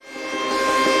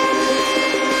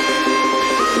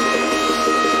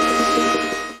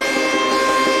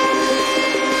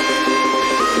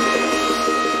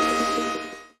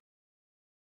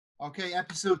Okay,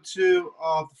 episode 2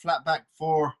 of the Flatback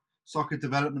 4 Soccer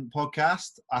Development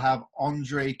Podcast. I have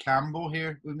Andrae Campbell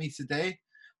here with me today.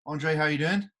 Andrae, how are you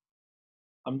doing?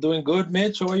 I'm doing good,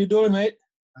 Mitch. How are you doing, mate?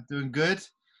 I'm doing good.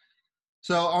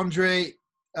 So, Andrae,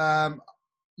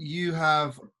 you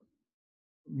have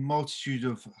multitude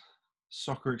of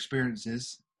soccer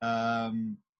experiences.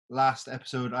 Last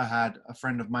episode, I had a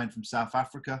friend of mine from South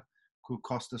Africa called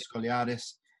Costa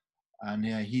Scoliaris, and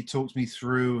he talked me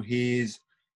through his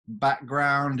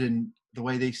background and the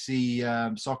way they see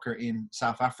soccer in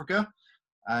South Africa.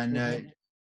 And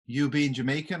you being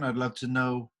Jamaican, I'd love to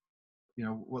know,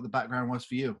 what the background was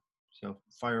for you. So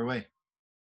fire away.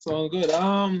 So good.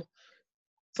 So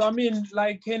I mean,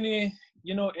 like any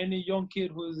young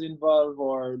kid who's involved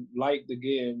or like the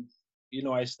game,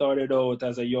 I started out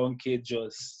as a young kid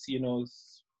just,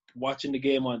 watching the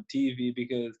game on TV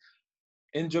because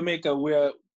in Jamaica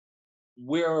we're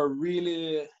a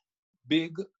really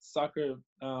big soccer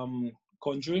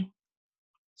country.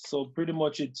 So pretty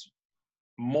much it's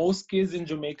most kids in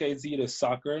Jamaica is either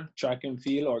soccer, track and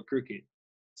field, or cricket.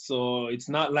 So it's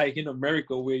not like in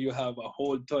America where you have a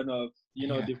whole ton of,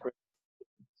 different.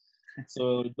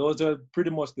 So those are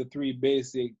pretty much the three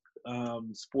basic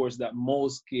sports that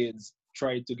most kids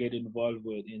try to get involved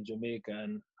with in Jamaica.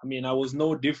 And I mean, I was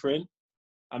no different.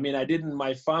 I mean,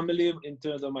 my family, in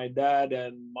terms of my dad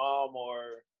and mom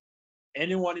or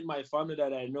anyone in my family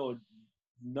that I know,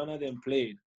 none of them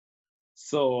played.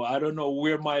 So I don't know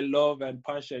where my love and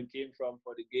passion came from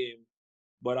for the game.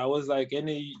 But I was like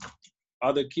any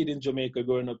other kid in Jamaica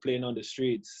growing up playing on the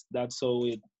streets. That's how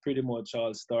it pretty much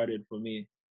all started for me.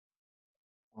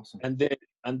 Awesome.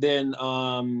 And then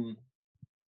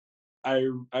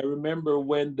I remember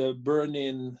when the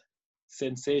burning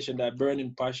sensation, that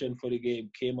burning passion for the game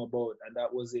came about, and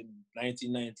that was in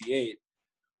 1998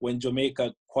 when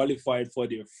Jamaica qualified for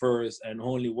their first and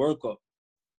only World Cup.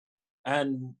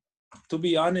 And to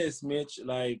be honest, Mitch,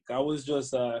 like I was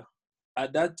just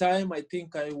at that time I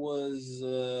think I was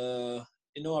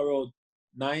around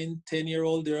 9, 10 year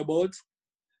old thereabouts,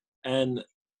 and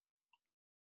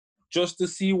just to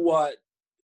see what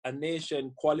a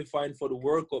nation qualifying for the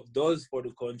World Cup does for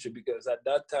the country, because at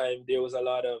that time there was a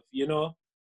lot of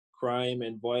crime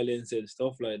and violence and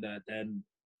stuff like that. And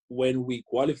when we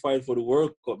qualified for the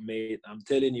World Cup, mate, I'm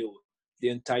telling you, the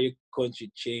entire country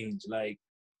changed. Like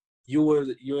you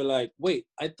were like, wait,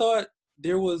 I thought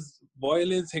there was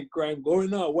violence and crime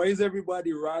going on. Why is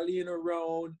everybody rallying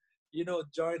around,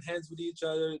 join hands with each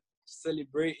other,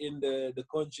 celebrating the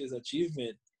country's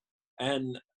achievement?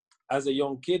 And as a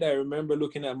young kid, I remember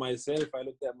looking at myself, I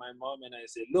looked at my mom and I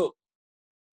said, look,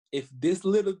 if this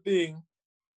little thing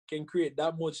can create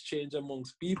that much change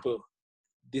amongst people,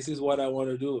 this is what I want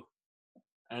to do.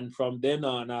 And from then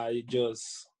on, I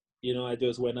just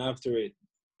went after it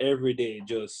every day.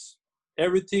 Just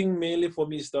everything mainly for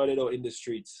me started out in the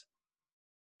streets.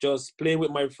 Just playing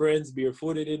with my friends,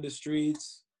 barefooted in the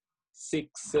streets, 6,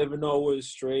 7 hours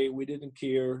straight. We didn't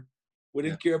care. We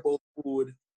didn't care about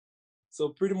food. So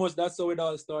pretty much that's how it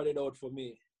all started out for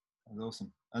me. That's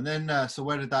awesome. And then, so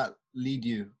where did that lead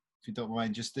you, if you don't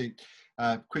mind? Just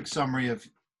a quick summary of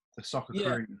the soccer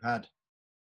career you've had.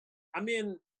 I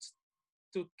mean,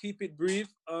 to keep it brief,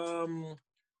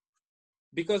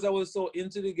 because I was so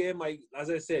into the game, as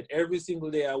I said, every single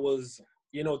day I was,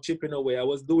 chipping away. I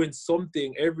was doing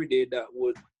something every day that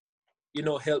would,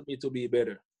 help me to be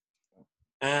better.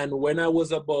 And when I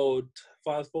was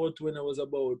fast forward to when I was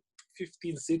about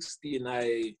 15, 16,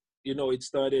 it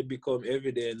started become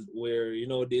evident where,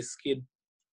 this kid,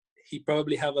 he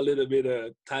probably have a little bit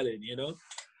of talent,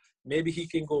 Maybe he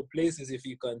can go places if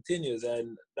he continues.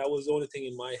 And that was the only thing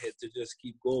in my head, to just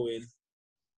keep going.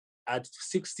 At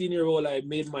 16-year-old, I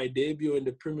made my debut in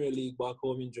the Premier League back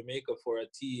home in Jamaica for a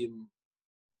team.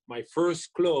 My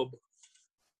first club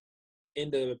in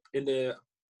the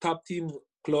top team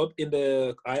club on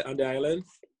the island,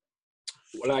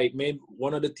 like maybe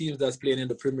one of the teams that's playing in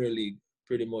the Premier League,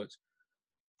 pretty much.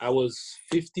 I was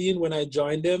 15 when I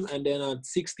joined them, and then at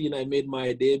 16 I made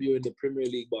my debut in the Premier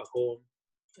League back home.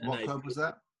 What club was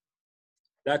that?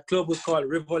 That club was called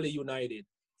Rivoli United,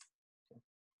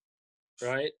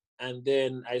 right? And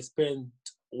then I spent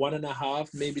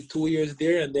 1.5, maybe 2 years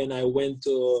there, and then I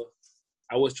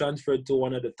was transferred to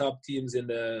one of the top teams in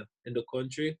the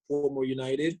country, Portmore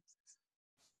United,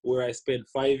 where I spent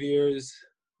 5 years.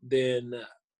 Then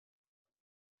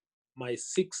my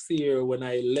 6th year, when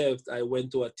I left, I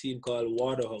went to a team called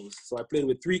Waterhouse. So I played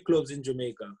with 3 clubs in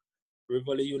Jamaica: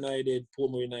 Rivoli United,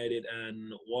 Portmore United,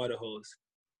 and Waterhouse.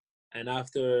 And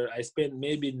after, I spent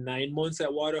maybe 9 months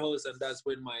at Waterhouse, and that's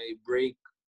when my break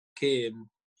came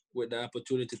with the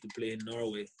opportunity to play in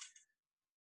Norway.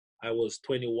 I was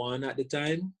 21 at the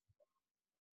time.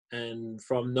 And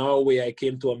from Norway, I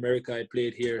came to America. I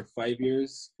played here 5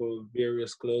 years for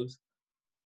various clubs.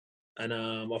 And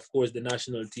of course, the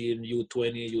national team,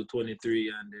 U20, U23,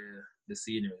 and the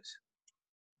seniors.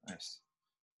 Nice.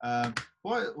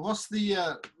 What's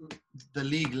the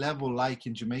league level like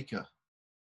in Jamaica?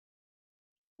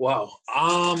 Wow.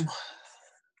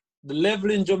 The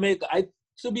level in Jamaica,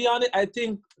 to be honest, I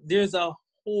think there's a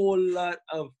whole lot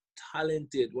of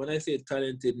talented. When I say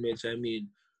talented, Mitch, I mean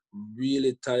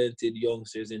really talented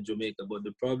youngsters in Jamaica. But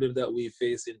the problem that we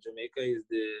face in Jamaica is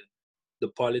the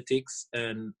politics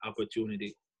and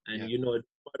opportunity. And no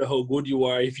matter how good you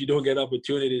are, if you don't get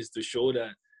opportunities to show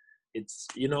that, it's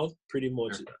pretty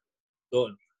much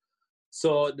done.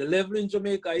 So the level in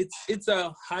Jamaica, it's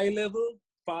a high level,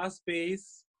 fast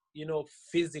pace,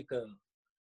 physical.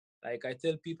 Like I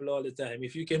tell people all the time,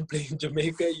 if you can play in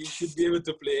Jamaica, you should be able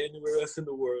to play anywhere else in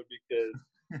the world because,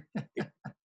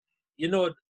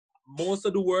 most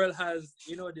of the world has,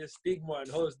 the stigma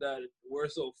and us that we're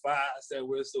so fast and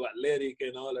we're so athletic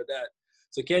and all of that.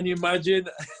 So can you imagine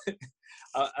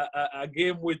a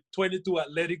game with 22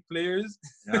 athletic players?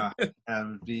 Yeah, that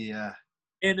would be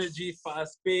energy,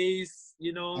 fast pace,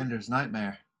 Ender's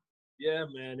nightmare. Yeah,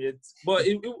 man.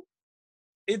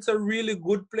 It's a really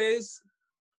good place.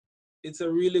 It's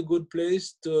a really good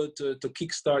place to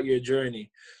kickstart your journey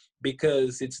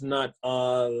because it's not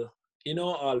all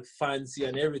fancy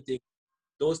and everything.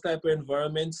 Those type of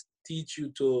environments teach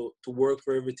you to work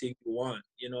for everything you want.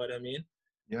 You know what I mean?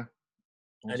 Yeah.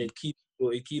 Awesome. And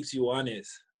it keeps you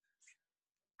honest.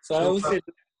 So I would say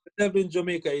the level in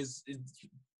Jamaica is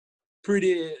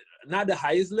pretty, not the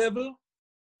highest level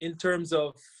in terms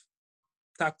of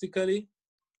tactically,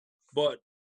 but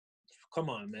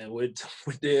come on, man, with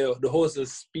the host of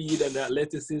speed and the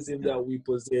athleticism that we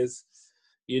possess,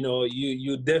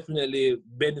 you definitely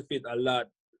benefit a lot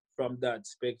from that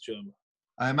spectrum.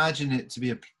 I imagine it to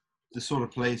be the sort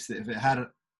of place that if it had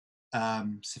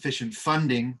sufficient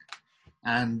funding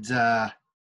and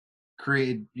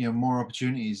created more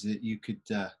opportunities, that you could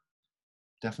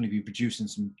definitely be producing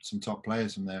some top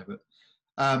players from there.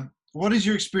 But what is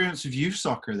your experience of youth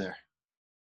soccer there?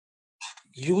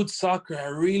 Youth soccer, I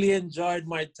really enjoyed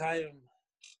my time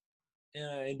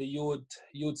in the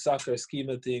youth soccer scheme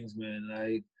of things,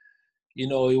 man.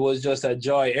 It was just a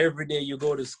joy. Every day you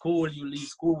go to school, you leave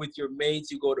school with your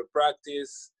mates, you go to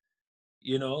practice,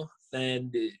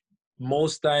 and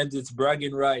most times it's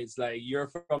bragging rights. Like, you're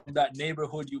from that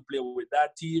neighborhood, you play with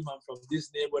that team. I'm from this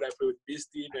neighborhood, I play with this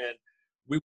team. And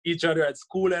we each other at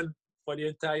school, and for the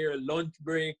entire lunch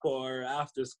break or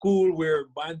after school, we're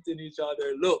banting each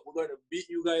other. Look, we're going to beat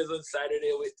you guys on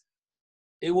Saturday.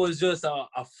 It was just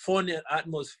a fun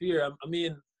atmosphere. I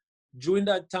mean, during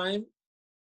that time,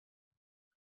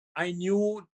 I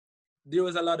knew there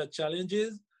was a lot of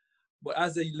challenges, but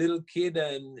as a little kid,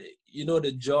 and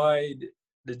the joy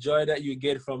that you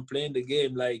get from playing the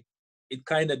game, like, it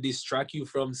kind of distract you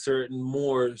from certain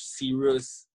more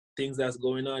serious things that's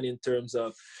going on in terms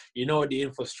of the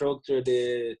infrastructure,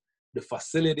 the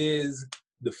facilities,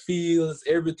 the fields.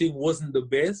 Everything wasn't the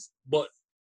best, but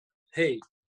hey,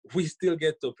 we still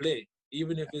get to play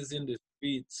even if it's in the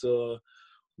street. So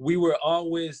we were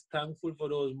always thankful for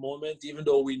those moments, even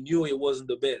though we knew it wasn't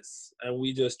the best, and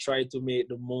we just tried to make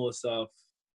the most of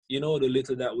the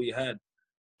little that we had.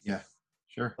 Yeah,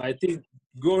 sure. I think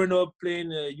growing up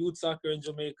playing youth soccer in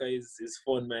Jamaica is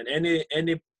fun, man.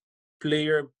 Any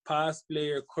player, past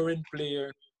player, current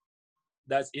player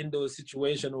that's in those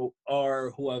situations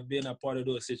or who have been a part of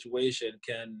those situations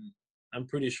I'm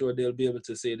pretty sure they'll be able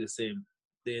to say the same.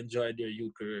 They enjoyed their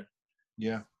youth career.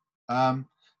 Yeah.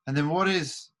 And then what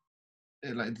is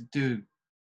it like?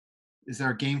 Is there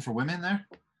a game for women there?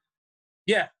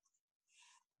 Yeah,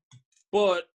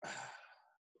 but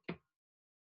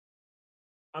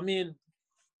I mean,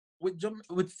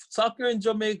 with soccer in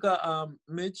Jamaica,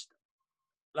 Mitch,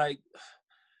 like,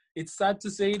 it's sad to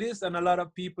say this, and a lot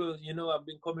of people, have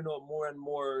been coming out more and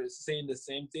more saying the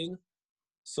same thing.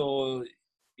 So,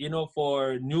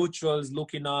 for neutrals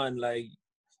looking on, like,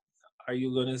 are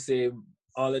you gonna say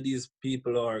all of these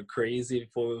people are crazy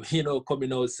for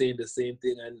coming out saying the same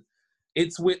thing? And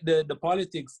it's with the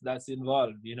politics that's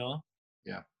involved. Yeah.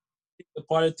 The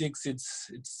politics,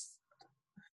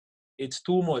 it's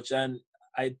too much, and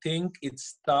I think it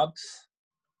stops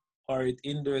or it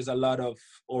hinders a lot of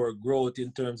our growth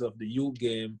in terms of the youth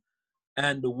game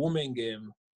and the women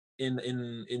game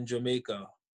in Jamaica.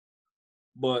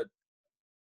 But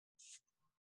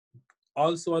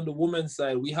also on the women's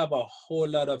side, we have a whole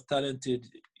lot of talented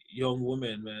young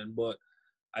women, man. But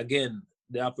again,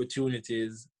 the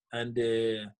opportunities and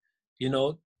the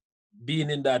being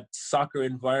in that soccer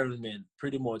environment,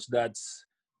 pretty much that's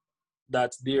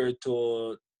there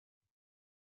to,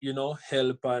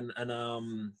 help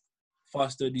and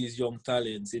foster these young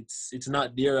talents. It's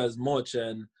not there as much,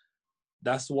 and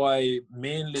that's why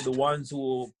mainly the ones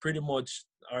who pretty much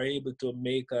are able to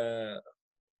make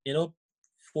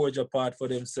forge a path for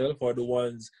themselves are the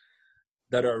ones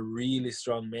that are really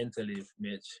strong mentally,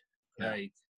 Mitch. Yeah.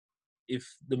 Like if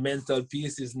the mental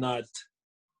piece is not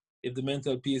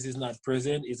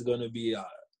present, it's gonna be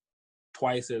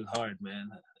twice as hard, man.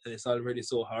 And it's already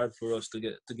so hard for us to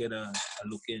get a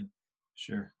look in.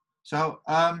 Sure. So,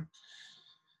 how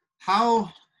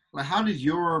did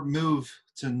your move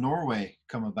to Norway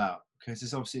come about? Because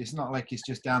it's not like it's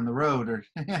just down the road, or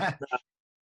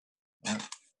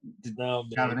did No,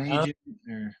 you have an man. agent?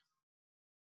 Or?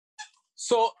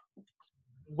 So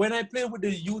when I played with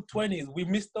the U20s, we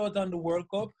missed out on the World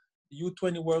Cup,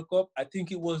 U20 World Cup. I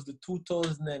think it was the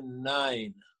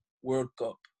 2009 World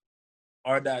Cup,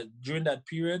 or that during that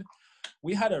period,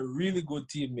 we had a really good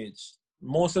team, Mitch.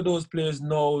 Most of those players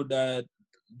know that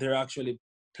they're actually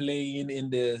playing in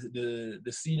the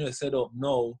senior setup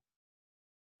now.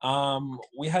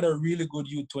 We had a really good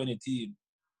U20 team,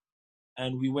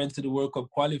 and we went to the World Cup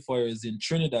qualifiers in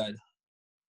Trinidad,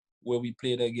 where we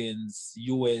played against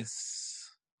US,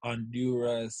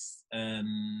 Honduras, and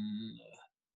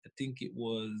I think it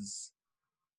was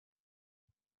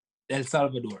El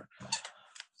Salvador.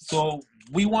 So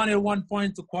we wanted 1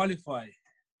 point to qualify,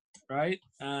 right?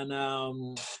 And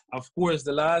of course,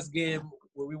 the last game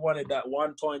where we wanted that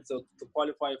 1 point to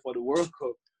qualify for the World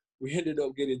Cup, we ended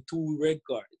up getting 2 red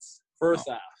cards first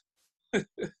half.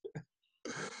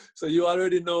 So you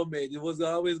already know, mate, it was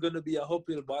always going to be a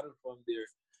uphill battle from there.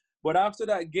 But after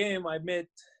that game, I met,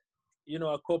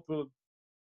 a couple of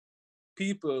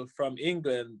people from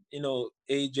England,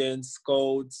 agents,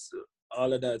 scouts,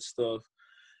 all of that stuff.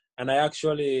 And I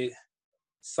actually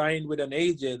signed with an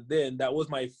agent then. That was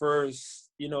my first,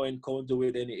 encounter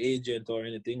with any agent or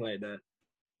anything like that.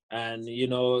 And,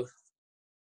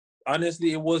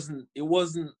 honestly, it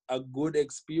wasn't a good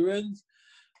experience,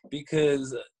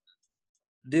 because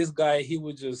this guy, he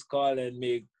would just call and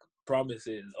make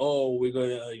promises. Oh,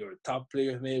 you're a top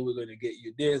player, man. We're gonna get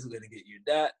you this. We're gonna get you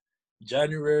that.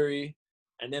 January,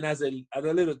 and then as a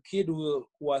little kid who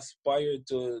aspired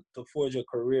to forge a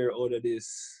career out of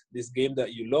this game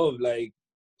that you love, like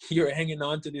you're hanging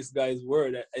on to this guy's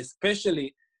word,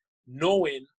 especially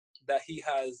knowing that he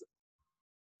has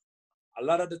a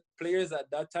lot of the players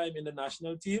at that time in the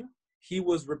national team. He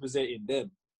was representing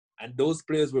them, and those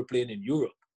players were playing in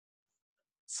Europe.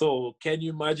 So can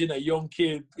you imagine a young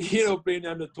kid, playing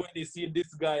under 20, seeing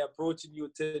this guy approaching you,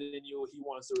 telling you he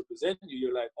wants to represent you?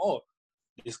 You're like, oh,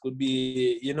 this could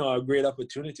be, a great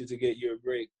opportunity to get your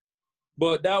break.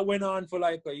 But that went on for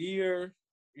like a year,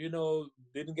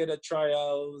 didn't get a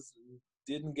trials,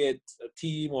 didn't get a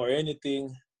team or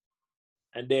anything.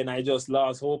 And then I just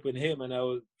lost hope in him.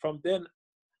 And from then,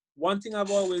 one thing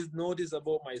I've always noticed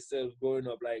about myself growing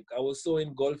up, like I was so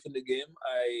engulfed in the game,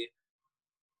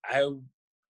 I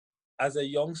as a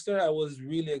youngster, I was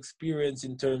really experienced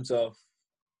in terms of,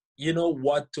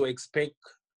 what to expect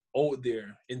out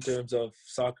there in terms of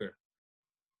soccer.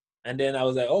 And then I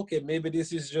was like, okay, maybe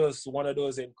this is just one of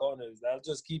those encounters. I'll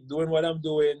just keep doing what I'm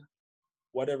doing.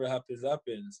 Whatever happens,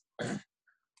 happens.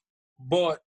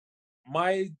 But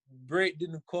my break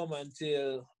didn't come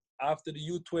until after the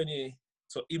U20.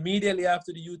 So immediately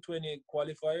after the U20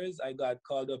 qualifiers, I got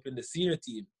called up in the senior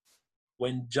team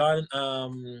when John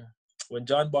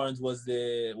Barnes was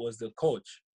the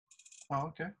coach. Oh,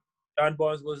 okay. John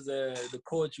Barnes was the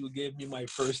coach who gave me my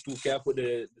first 2 cap with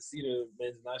the senior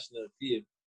men's national team.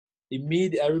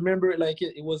 I remember it like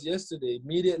it was yesterday.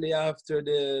 Immediately after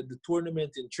the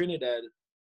tournament in Trinidad,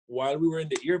 while we were in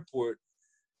the airport,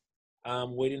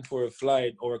 waiting for a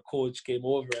flight, our coach came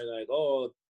over and like,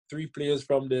 oh, 3 players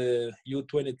from the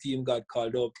U20 team got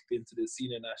called up into the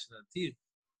senior national team.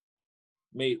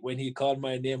 Mate, when he called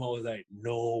my name, I was like,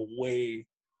 no way.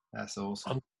 That's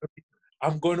awesome.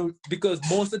 I'm going to, because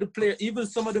most of the players, even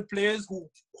some of the players who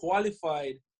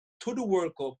qualified to the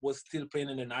World Cup was still playing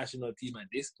in the national team at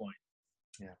this point.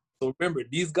 Yeah. So remember,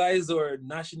 these guys are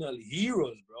national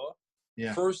heroes, bro.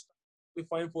 Yeah. First, we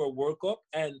find for a World Cup,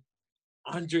 and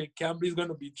Andrae Campbell is going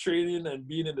to be training and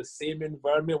being in the same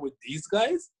environment with these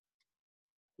guys.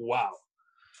 Wow.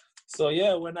 So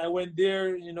yeah, when I went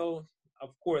there,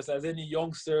 of course, as any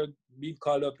youngster being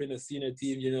called up in a senior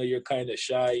team, you're kind of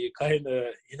shy. You're kind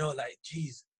of, like,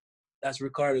 geez, that's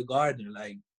Ricardo Gardner.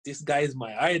 Like, this guy is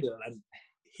my idol. And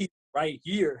he's right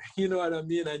here. You know what I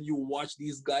mean? And you watch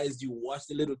these guys, you watch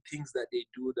the little things that they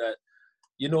do that,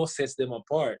 sets them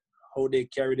apart. how they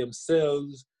carry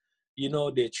themselves, you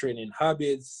know, their training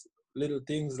habits, little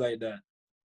things like that.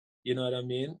 You know what I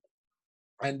mean?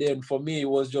 And then for me, it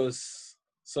was just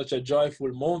such a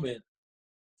joyful moment.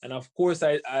 And of course,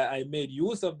 I made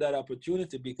use of that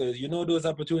opportunity because, you know, those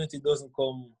opportunities doesn't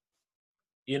come,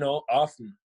 you know,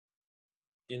 often.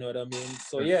 You know what I mean?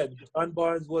 So yeah, John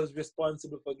Barnes was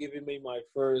responsible for giving me my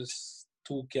first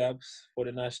 2 caps for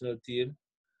the national team.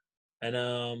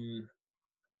 And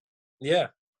yeah.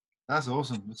 That's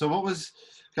awesome. So what was,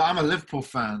 I'm a Liverpool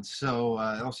fan, so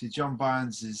obviously John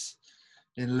Barnes is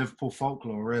in Liverpool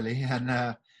folklore, really. And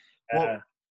what Uh,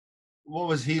 what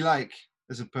was he like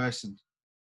as a person?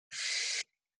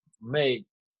 Mate,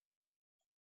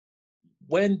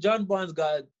 when John Barnes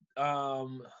got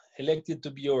elected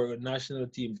to be your national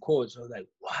team coach, I was like,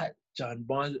 what? John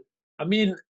Barnes? I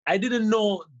mean, I didn't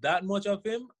know that much of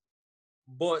him,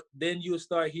 but then you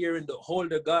start hearing the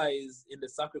older guys in the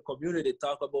soccer community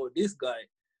talk about this guy.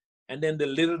 And then the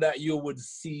little that you would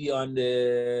see on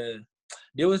there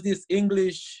was this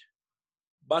English,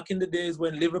 back in the days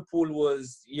when Liverpool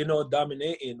was, you know,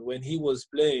 dominating, when he was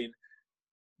playing,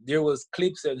 there was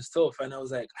clips and stuff. And I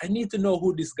was like, I need to know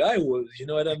who this guy was. You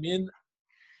know what I mean?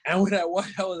 And when I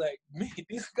watched, I was like, man,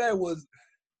 this guy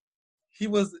he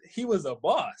was a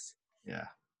boss. Yeah.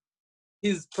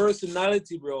 His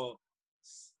personality, bro,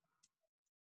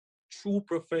 true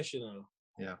professional.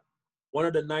 Yeah. One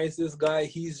of the nicest guy.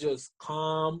 He's just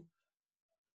calm.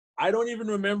 I don't even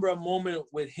remember a moment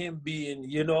with him being,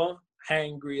 you know,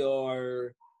 hangry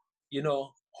or, you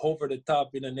know, over the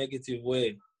top in a negative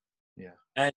way. Yeah.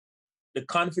 And the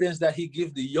confidence that he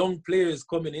gives the young players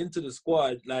coming into the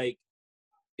squad, like,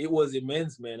 it was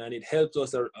immense, man, and it helped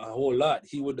us a whole lot.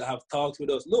 He would have talked with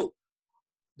us. Look,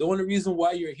 the only reason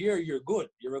why you're here, you're good.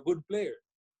 You're a good player.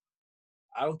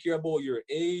 I don't care about your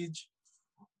age,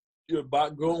 your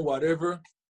background, whatever.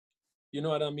 You know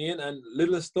what I mean? And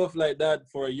little stuff like that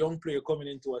for a young player coming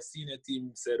into a senior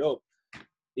team setup,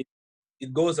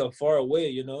 it goes a far away,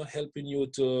 you know, helping you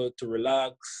to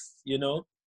relax, you know,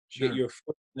 get Sure. your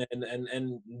foot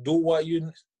and do what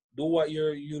you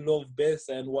love best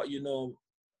and what you know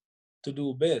to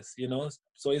do best, you know.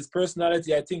 So his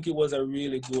personality, I think it was a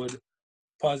really good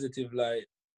positive light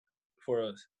for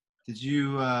us. Did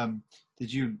you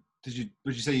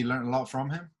would you say you learned a lot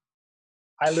from him?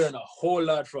 I learned a whole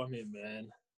lot from him, man.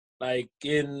 Like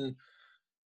in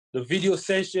the video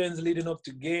sessions leading up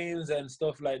to games and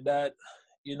stuff like that.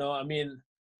 You know, I mean,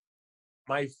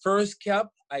 my first cap,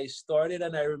 I started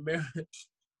and I remember,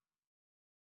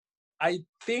 I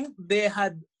think they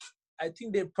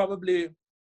probably,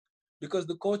 because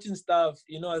the coaching staff,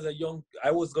 you know, as a young,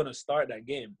 I was gonna start that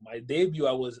game. My debut,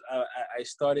 I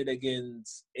started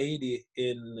against 80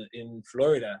 in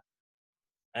Florida,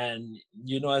 and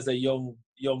you know, as a young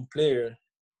player,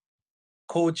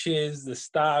 coaches, the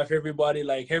staff, everybody,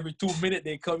 like every 2 minutes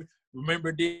they come,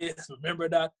 remember this, remember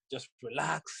that, just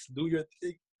relax, do your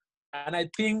thing. And I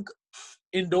think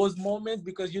in those moments,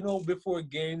 because you know, before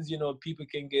games, you know, people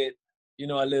can get, you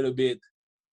know, a little bit,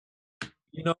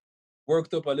 you know,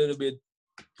 worked up a little bit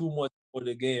too much for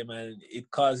the game, and it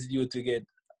causes you to get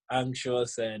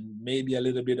anxious and maybe a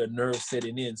little bit of nerve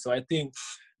setting in. So I think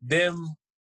them,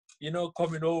 you know,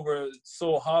 coming over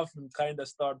so often kind of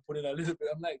start putting a little bit.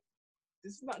 I'm like,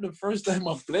 this is not the first time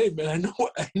I'm playing, man.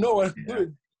 I know what I'm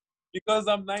doing, because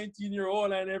I'm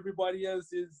 19-year-old and everybody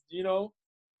else is, you know,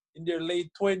 in their late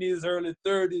 20s, early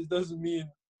 30s. Doesn't mean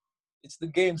it's the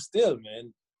game still,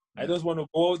 man. I just want to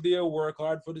go out there, work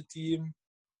hard for the team,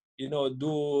 you know,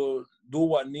 do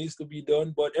what needs to be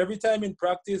done. But every time in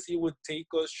practice, he would take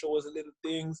us, show us little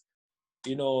things.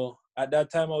 You know, at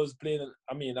that time I was playing,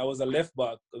 I mean, I was a left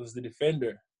back, I was the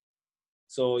defender.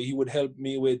 So he would help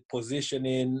me with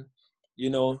positioning, you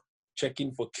know,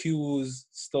 checking for cues,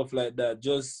 stuff like that.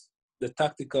 Just the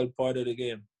tactical part of the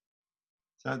game.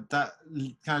 So that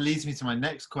kind of leads me to my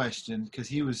next question, because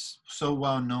he was so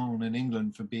well known in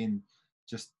England for being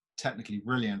just technically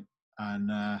brilliant,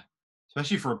 and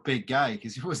especially for a big guy,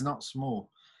 because he was not small.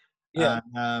 Yeah.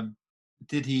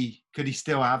 Could he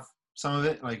still have some of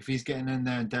it? Like if he's getting in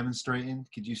there and demonstrating,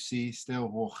 could you see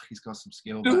still, oh, he's got some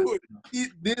skill back?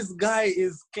 Dude, this guy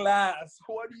is class.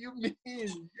 What do you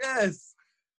mean? Yes.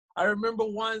 I remember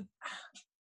one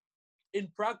in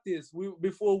practice,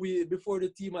 before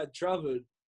the team had traveled,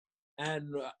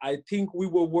 and I think we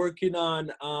were working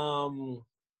on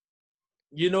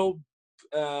you know,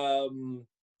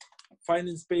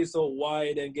 finding space so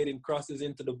wide and getting crosses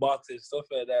into the box and stuff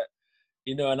like that,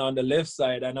 you know. And on the left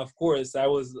side, and of course I'm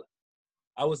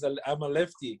a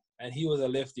lefty and he was a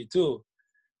lefty too.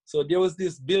 So there was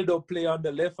this build-up play on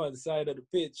the left-hand side of the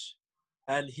pitch,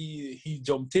 and he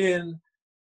jumped in,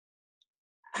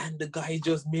 and the guy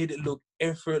just made it look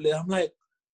effortless. I'm like,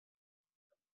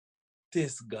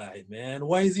 this guy, man,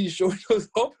 why is he showing us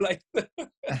up like that?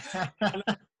 And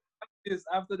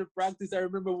after the practice, I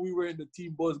remember we were in the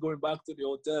team bus going back to the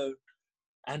hotel,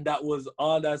 and that was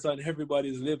all that's on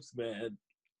everybody's lips, man.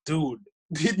 Dude,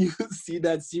 did you see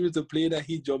that series of play that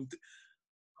he jumped?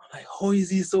 I'm like, how is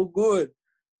he so good?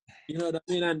 You know what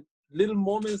I mean? And little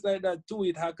moments like that too,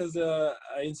 it acts as a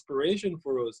inspiration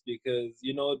for us because,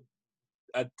 you know,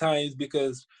 at times,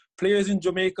 because players in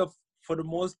Jamaica, for the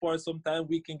most part, sometimes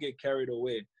we can get carried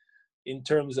away in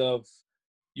terms of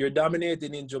you're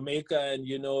dominating in Jamaica and,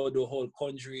 you know, the whole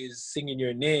country is singing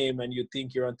your name and you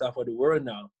think you're on top of the world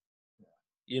now,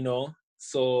 you know?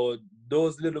 So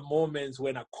those little moments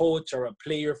when a coach or a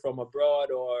player from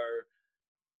abroad or,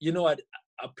 you know,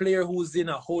 a player who's in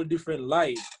a whole different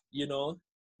light, you know,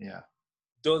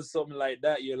 does something like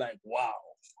that, you're like, wow.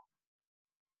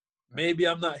 Maybe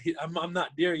I'm not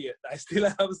there yet. I still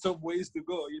have some ways to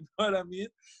go. You know what I mean?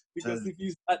 Because if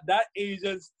he's at that age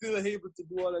and still able to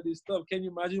do all of this stuff, can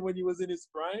you imagine when he was in his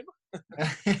prime?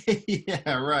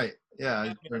 Yeah, right.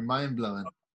 Yeah, mind blowing.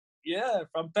 Yeah,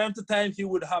 from time to time he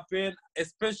would hop in,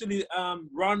 especially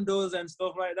rondos and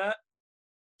stuff like that.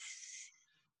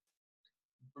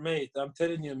 Mate, I'm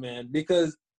telling you, man,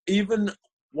 because even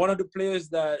one of the players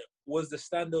that was the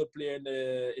standout player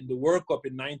in the World Cup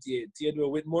in '98,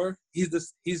 Theodore Whitmore, he's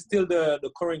still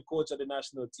the current coach of the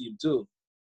national team too.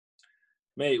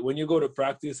 Mate, when you go to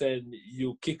practice and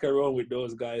you kick around with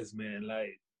those guys, man,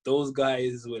 like those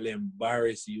guys will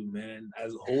embarrass you, man.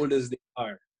 As old as they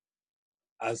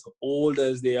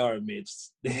are,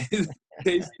 mates. They have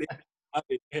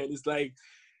it, and it's like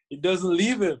it doesn't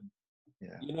leave him.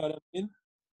 Yeah. You know what I mean?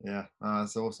 Yeah,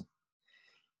 that's awesome.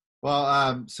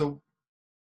 Well, so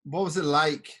what was it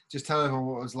like? Just tell everyone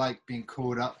what it was like being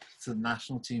called up to the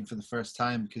national team for the first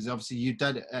time, because obviously you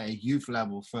did it at a youth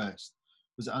level first.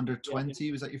 Was it under 20?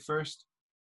 Yeah. Was that your first?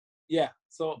 Yeah.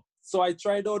 So I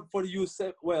tried out for the youth.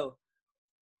 Well,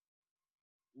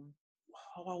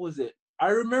 what was it? I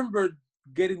remember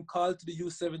getting called to the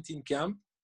U17 camp,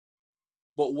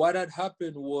 but what had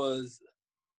happened was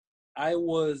I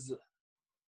was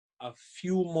a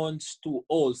few months too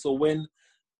old.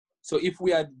 So if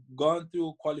we had gone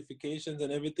through qualifications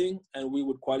and everything, and we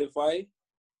would qualify,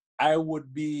 I would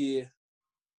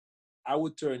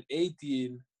turn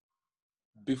 18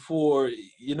 before,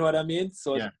 you know what I mean?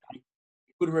 So yeah.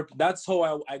 That's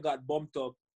how I got bumped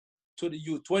up to the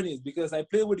U20s, because I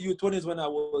played with the U20s when I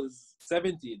was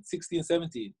 16,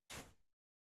 17.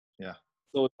 Yeah.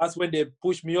 So that's when they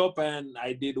pushed me up and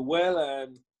I did well,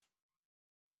 and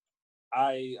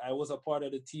I was a part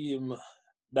of the team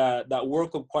that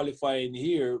World Cup qualifying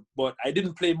here, but I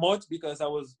didn't play much because I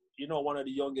was, you know, one of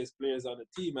the youngest players on the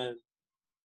team. And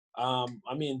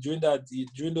I mean, during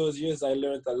those years, I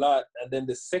learned a lot. And then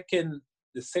the second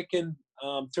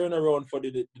turnaround for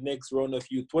the next round of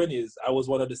U20s, I was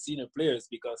one of the senior players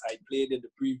because I played in the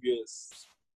previous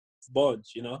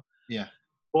bunch, you know. Yeah.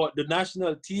 But the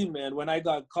national team, man, when I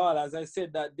got called, as I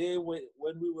said that day when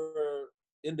we were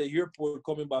in the airport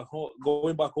going back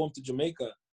home to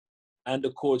Jamaica, and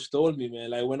the coach told me, man,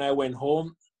 like when I went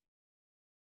home,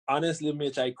 honestly,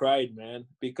 Mitch, I cried, man,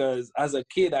 because as a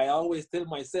kid, I always tell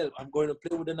myself I'm going to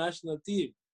play with the national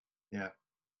team. Yeah.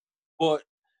 But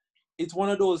it's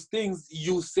one of those things,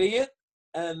 you say it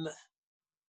and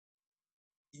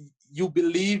you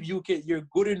believe you're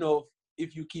good enough.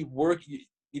 If you keep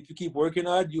working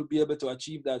hard, you'll be able to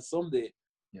achieve that someday.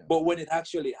 Yeah. But when it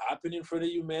actually happened in front of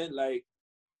you, man, like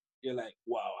you're like,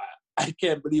 wow, I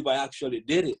can't believe I actually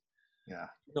did it. Yeah.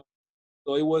 You know?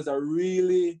 So it was a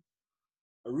really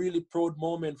proud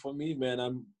moment for me, man,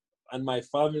 and my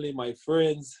family, my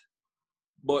friends.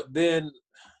 But then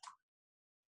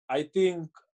I think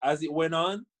as it went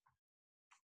on,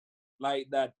 like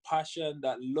that passion,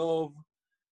 that love,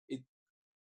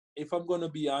 if I'm gonna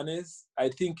be honest, I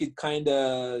think it kind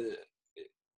of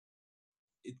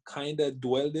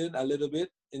dwelled in a little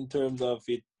bit in terms of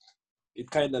it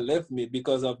kind of left me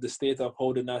because of the state of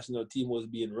how the national team was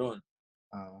being run.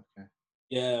 Oh, okay.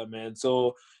 Yeah, man.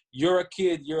 So you're a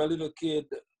little kid,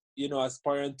 you know,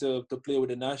 aspiring to play with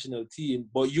the national team,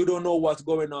 but you don't know what's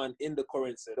going on in the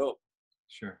current setup.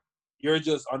 Sure. You're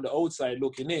just on the outside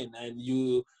looking in, and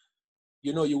you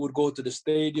know, you would go to the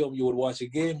stadium, you would watch a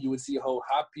game, you would see how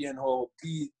happy and how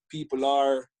people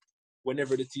are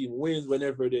whenever the team wins,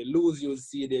 whenever they lose, you would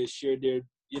see they share their,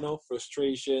 you know,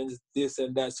 frustrations, this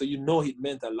and that. So you know it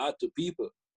meant a lot to people.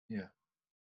 Yeah.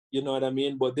 You know what I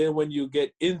mean? But then when you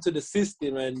get into the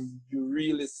system and you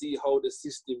really see how the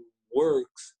system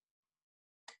works,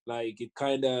 Like it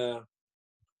kind of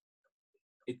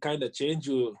changed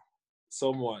you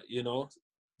somewhat, you know.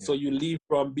 So Yeah. you leave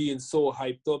from being so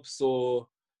hyped up, so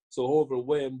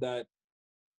overwhelmed that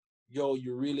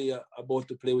you're really about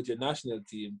to play with your national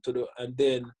team and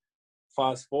then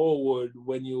fast forward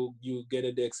when you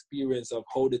get the experience of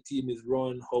how the team is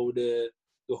run, how the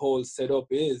whole setup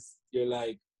is, you're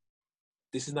like,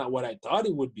 this is not what I thought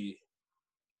it would be.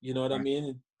 You know what I Right.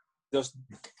 mean? Just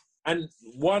and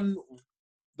one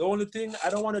the only thing, I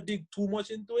don't want to dig too much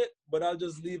into it, but I'll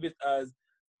just leave it as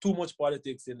too much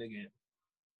politics in the game.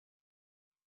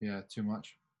 Yeah. Too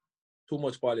much. Too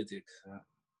much politics. Yeah.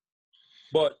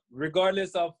 But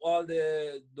regardless of all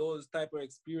those type of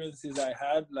experiences I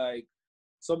had, like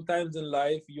sometimes in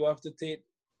life you have to take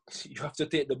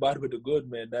the bad with the good,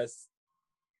 man.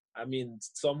 I mean,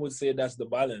 some would say that's the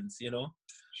balance, you know?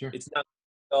 Sure. It's not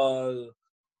all,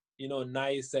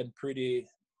 nice and pretty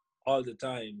all the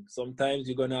time. Sometimes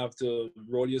you're gonna have to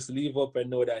roll your sleeve up and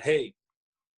know that, hey,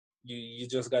 you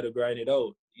just gotta grind it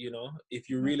out, you know? If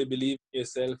you Yeah. really believe in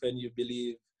yourself and you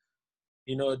believe,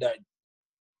 that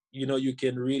you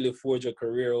can really forge a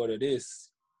career out of this,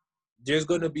 there's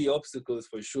gonna be obstacles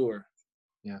for sure.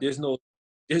 Yeah. There's no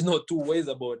two ways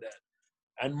about that.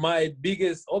 And my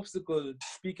biggest obstacle,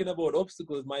 speaking about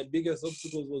obstacles, my biggest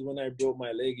obstacles was when I broke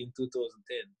my leg in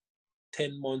 2010.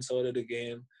 10 months out of the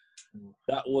game.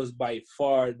 That was by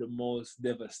far the most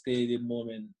devastating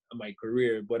moment of my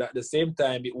career. But at the same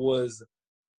time, it was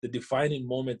the defining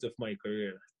moment of my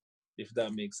career, if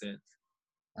that makes sense.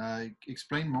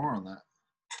 Explain more on that.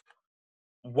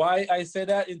 Why I say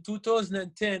that, in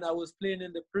 2010, I was playing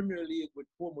in the Premier League with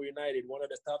Como United, one of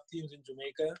the top teams in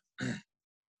Jamaica.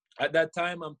 At that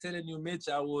time, I'm telling you, Mitch,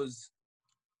 I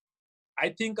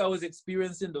think I was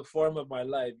experiencing the form of my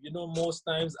life. You know, most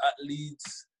times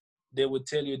athletes, they would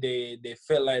tell you they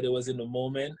felt like they was in the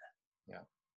moment. Yeah.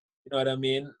 You know what I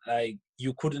mean? Like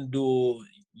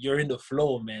you're in the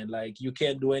flow, man. Like you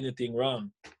can't do anything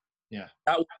wrong. Yeah.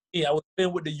 That was me. I was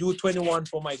playing with the U21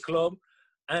 for my club,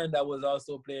 and I was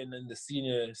also playing in the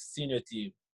senior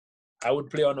team. I would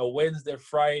play on a Wednesday,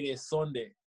 Friday,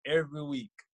 Sunday every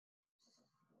week.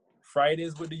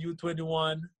 Fridays with the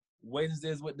U21,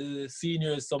 Wednesdays with the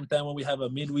seniors. Sometime when we have a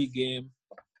midweek game,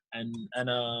 and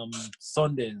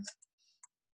Sundays.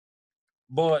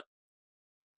 But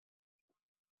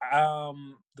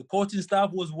the coaching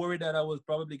staff was worried that I was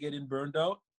probably getting burned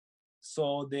out,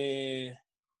 so they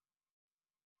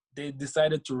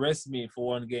decided to rest me for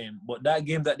one game. But that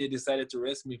game that they decided to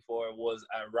rest me for was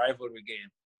a rivalry game.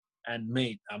 And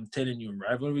mate, I'm telling you,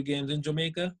 rivalry games in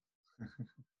Jamaica,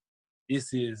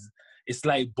 it's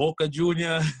like Boca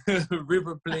Junior,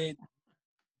 River Plate,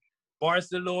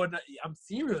 Barcelona. I'm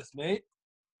serious, mate.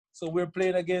 So we're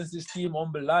playing against this team,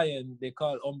 Umber Lion. They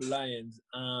call Umber Lions.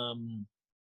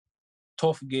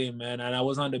 Tough game, man. And I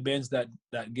was on the bench that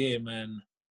game, and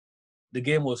the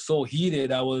game was so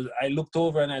heated. I looked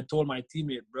over and I told my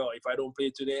teammate, bro, if I don't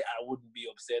play today, I wouldn't be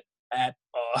upset at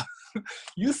all.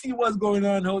 You see what's going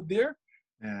on out there?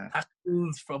 Yeah.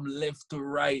 Tackles from left to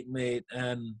right, mate.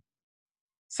 And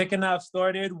second half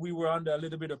started, we were under a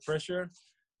little bit of pressure.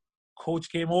 Coach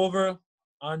came over,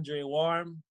 Andrae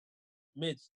warm.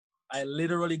 Mitch, I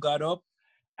literally got up.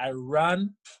 I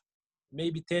ran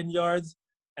maybe 10 yards.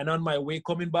 And on my way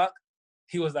coming back,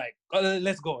 he was like, oh,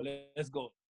 let's go, let's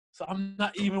go. So I'm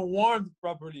not even warmed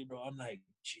properly, bro. I'm like,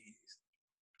 jeez.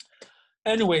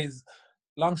 Anyways,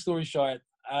 long story short,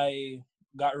 I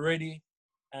got ready,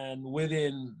 and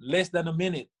within less than a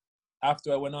minute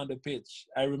after I went on the pitch,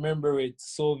 I remember it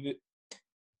so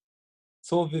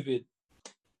vivid.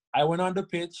 I went on the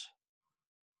pitch.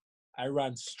 I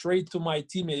ran straight to my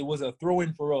teammate. It was a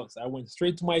throw-in for us. I went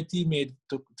straight to my teammate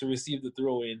to receive the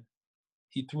throw-in.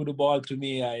 He threw the ball to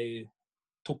me. I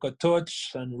took a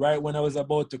touch, and right when I was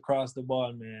about to cross the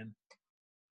ball, man,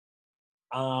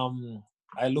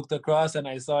 I looked across and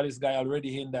I saw this guy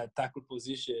already in that tackle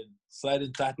position,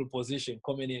 sliding tackle position,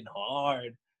 coming in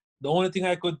hard. The only thing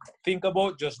I could think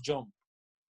about, just jump.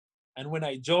 And when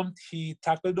I jumped, he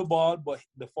tackled the ball, but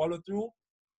the follow-through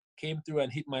came through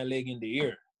and hit my leg in the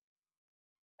ear.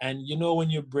 And you know when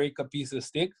you break a piece of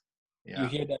stick, you Yeah.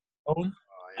 hear that sound?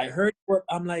 Oh, I yeah. heard what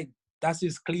I'm like, that's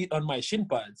his cleat on my shin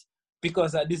pads.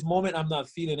 Because at this moment, I'm not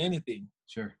feeling anything.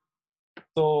 Sure.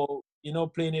 So,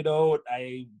 playing it out,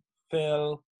 I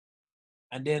fell.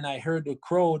 And then I heard the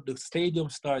crowd, the stadium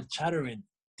start chattering.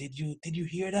 Did you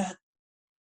hear that?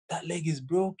 That leg is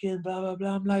broken, blah, blah,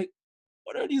 blah. I'm like,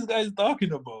 what are these guys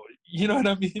talking about? You know what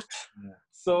I mean? Yeah.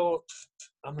 So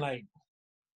I'm like,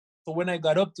 so when I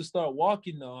got up to start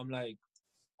walking now, I'm like,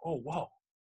 oh, wow.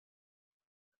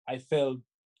 I felt,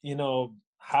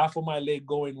 half of my leg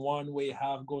going one way,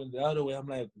 half going the other way. I'm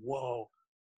like, whoa,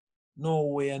 no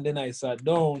way. And then I sat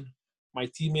down. My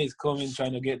teammates come in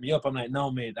trying to get me up. I'm like,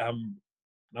 no, mate, I'm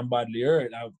badly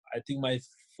hurt. I think my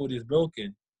foot is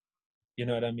broken. You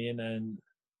know what I mean? And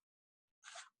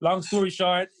long story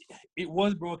short, it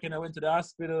was broken. I went to the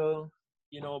hospital,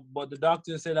 but the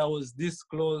doctor said I was this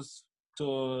close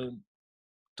to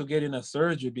getting a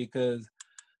surgery because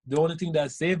the only thing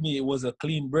that saved me was a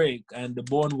clean break and the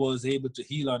bone was able to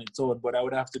heal on its own, but I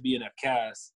would have to be in a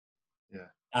cast.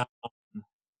 Yeah.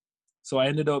 So I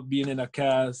ended up being in a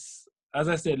cast. As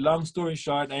I said, long story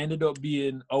short, I ended up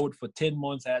being out for 10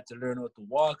 months. I had to learn how to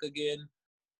walk again.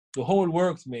 The whole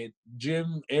works, mate.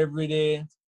 Gym every day.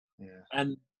 Yeah.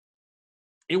 And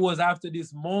it was after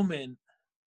this moment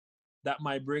that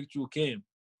my breakthrough came.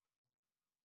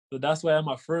 So that's why I'm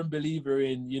a firm believer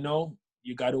in,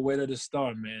 you got to weather the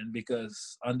storm, man,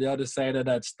 because on the other side of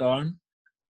that storm,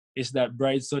 it's that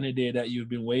bright sunny day that you've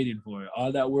been waiting for.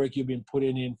 All that work you've been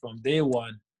putting in from day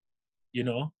one,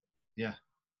 Yeah.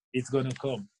 it's going to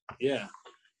come. Yeah.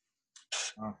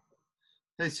 Oh.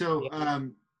 Hey, so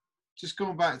just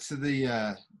going back to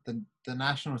the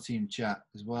national team chat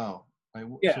as well. Like,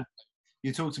 Yeah. so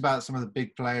you talked about some of the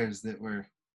big players that were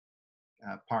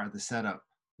part of the setup.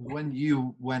 When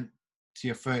you went to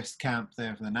your first camp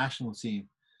there for the national team,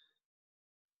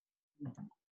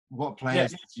 what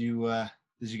players did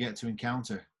you get to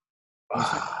encounter?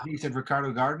 You said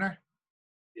Ricardo Gardner.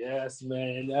 Yes,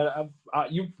 man.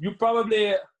 You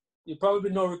probably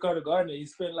know Ricardo Gardner. He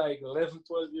spent like 11,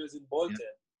 12 years in Bolton.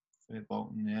 Yeah.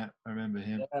 Bolton, yeah, I remember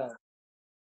him. Yeah.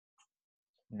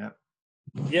 Yeah.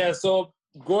 Yeah. So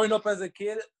growing up as a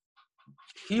kid,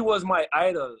 he was my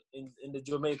idol in the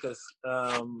Jamaicas.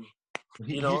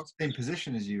 He's the same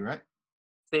position as you, right?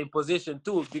 Same position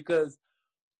too, because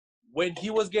when he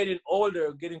was getting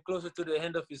older, getting closer to the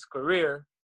end of his career,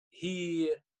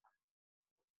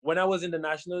 when I was in the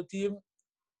national team,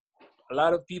 a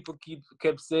lot of people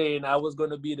kept saying I was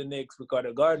going to be the next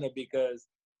Ricardo Gardner because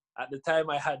at the time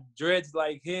I had dreads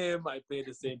like him. I played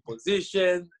the same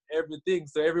position, everything.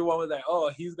 So everyone was like,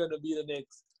 oh, he's going to be the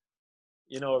next,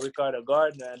 Ricardo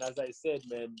Gardner. And as I said,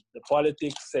 man, the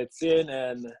politics sets in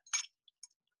and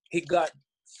it got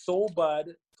so bad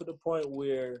to the point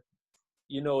where,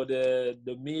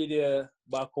 the media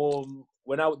back home,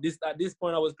 at this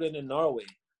point I was playing in Norway.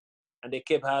 And they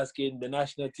kept asking the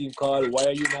national team call, why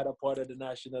are you not a part of the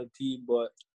national team? But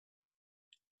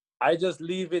I just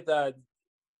leave it at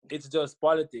it's just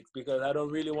politics because I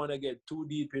don't really want to get too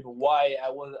deep in why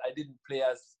I didn't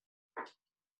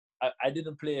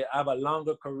play have a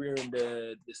longer career in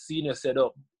the senior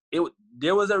setup.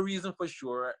 There was a reason for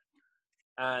sure.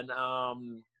 And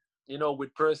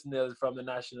with personnel from the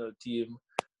national team,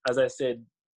 as I said,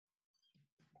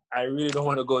 I really don't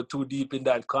want to go too deep in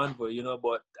that convo,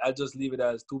 but I just leave it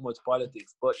as too much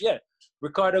politics. But yeah,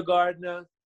 Ricardo Gardner,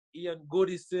 Ian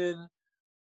Goodison,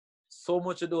 so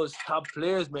much of those top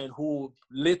players, man, who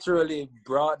literally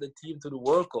brought the team to the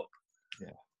World Cup.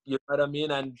 Yeah. You know what I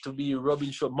mean? And to be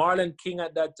rubbing shoulders. Marlon King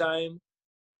at that time,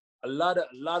 a lot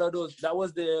of those, that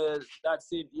was that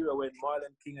same era when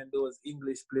Marlon King and those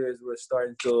English players were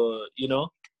starting to,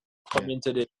 come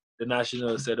into the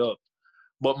national setup.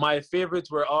 But my favorites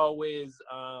were always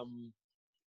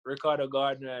Ricardo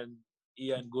Gardner and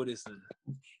Ian Goodison.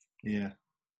 Yeah,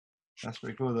 that's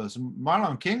pretty cool though. So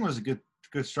Marlon King was a good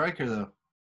striker though.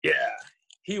 Yeah,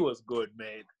 he was good,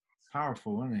 man.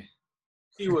 Powerful, wasn't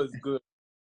he? He was good.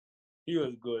 He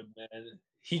was good, man.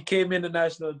 He came in the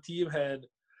national team and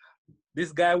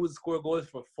this guy would score goals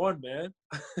for fun, man.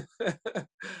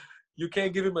 You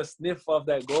can't give him a sniff of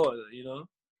that goal,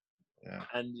 Yeah.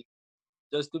 And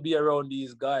just to be around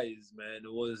these guys, man,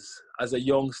 it was, as a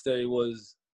youngster, it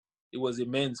was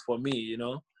immense for me,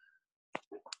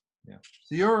 Yeah.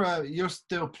 So you're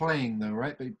still playing though,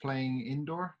 right? But you're playing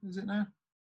indoor, is it now?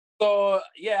 So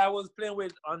yeah, I was playing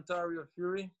with Ontario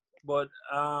Fury, but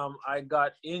I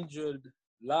got injured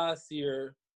last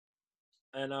year,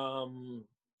 and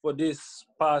for this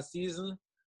past season,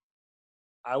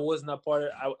 I wasn't a part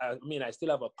of. I mean, I still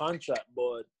have a contract,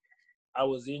 but I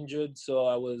was injured, so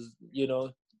I was,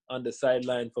 on the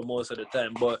sideline for most of the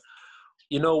time. But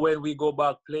when we go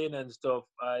back playing and stuff,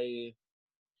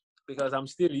 because I'm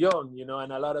still young,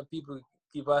 and a lot of people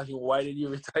keep asking, why did you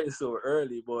retire so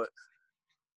early? But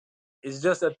it's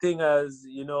just a thing as,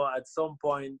 at some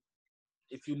point,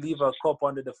 if you leave a cup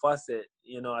under the faucet,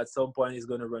 at some point it's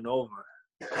going to run over.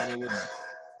 And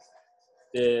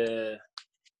it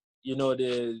was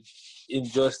the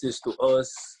injustice to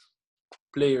us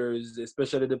players,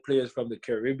 especially the players from the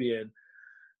Caribbean.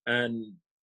 And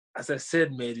as I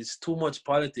said, man, it's too much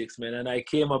politics, man. And I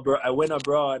came abroad. I went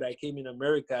abroad. I came in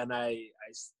America, and I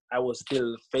was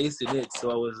still facing it.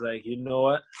 So I was like, you know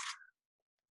what?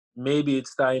 Maybe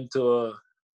it's time to,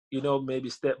 maybe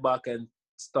step back and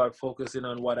start focusing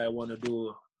on what I want to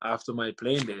do after my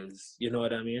playing days. You know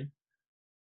what I mean?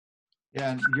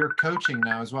 Yeah, and you're coaching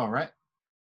now as well, right?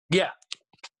 Yeah.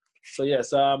 So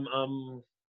yes, I'm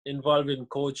involved in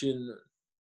coaching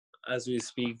as we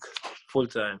speak full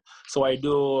time. So I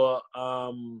do.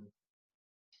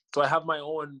 So I have my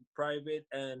own private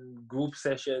and group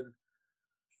session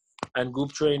and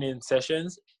group training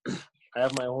sessions. I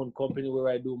have my own company where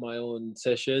I do my own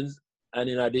sessions, and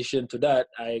in addition to that,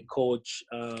 I coach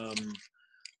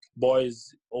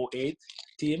boys '08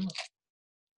 team.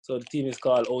 So the team is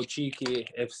called Ochiki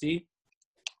FC.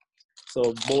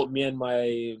 So both me and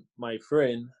my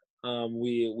friend,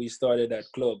 we started that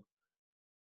club.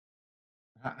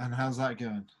 And how's that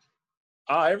going?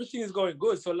 Everything is going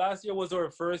good. So last year was our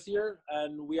first year,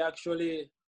 and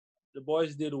the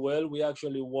boys did well. We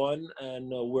actually won, and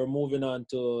we're moving on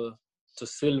to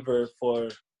silver for,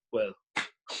 well,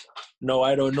 no,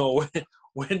 I don't know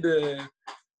when the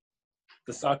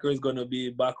soccer is going to be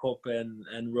back up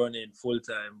and running full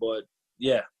time. But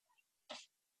yeah.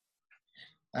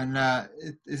 And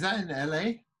is that in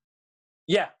LA?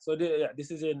 Yeah. So this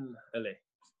is in LA.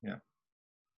 Yeah.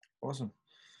 Awesome.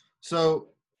 So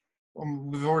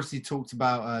we've already talked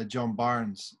about John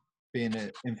Barnes being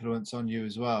an influence on you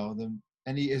as well. Then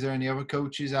is there any other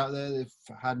coaches out there that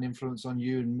have had an influence on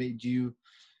you and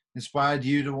inspired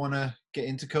you to want to get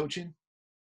into coaching?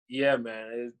 Yeah,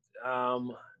 man.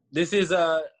 This is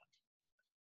and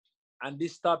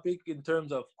this topic in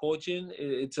terms of coaching,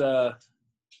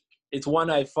 it's one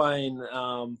I find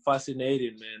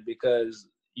fascinating, man, because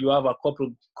you have a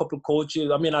couple coaches.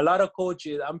 I mean, a lot of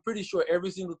coaches. I'm pretty sure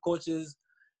every single coaches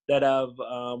that I've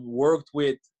worked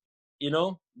with,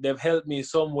 they've helped me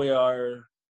some way or,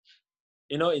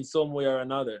 in some way or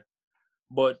another.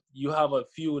 But you have a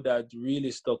few that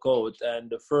really stuck out, and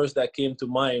the first that came to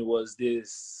mind was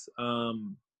this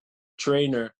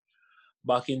trainer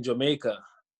back in Jamaica.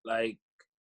 Like,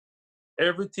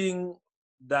 everything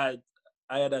that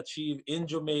I had achieved in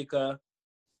Jamaica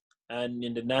and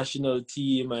in the national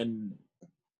team and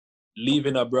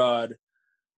leaving abroad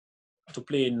to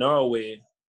play in Norway,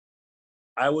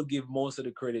 I would give most of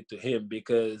the credit to him,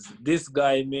 because this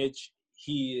guy, Mitch,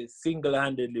 he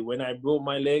single-handedly, when I broke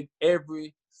my leg,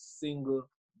 every single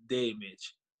day,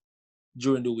 Mitch,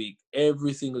 during the week,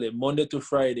 every single day, Monday to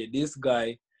Friday, this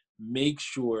guy makes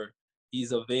sure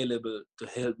he's available to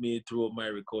help me through my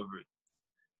recovery.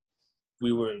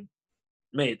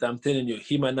 Mate, I'm telling you,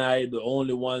 him and I, the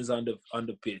only ones on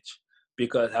the pitch,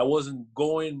 because I wasn't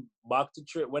going back to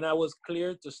train. When I was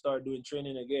cleared to start doing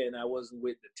training again, I wasn't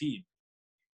with the team.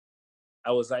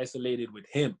 I was isolated with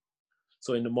him.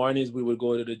 So in the mornings we would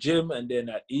go to the gym, and then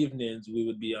at evenings we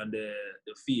would be on the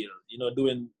field,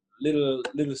 doing little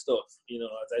stuff.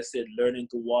 As I said, learning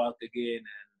to walk again,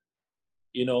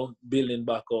 and building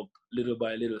back up little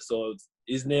by little. So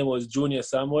his name was Junior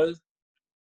Samuel.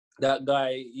 That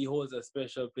guy, he holds a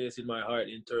special place in my heart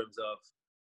in terms of,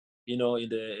 in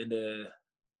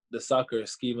the soccer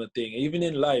scheme of thing, even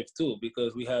in life too,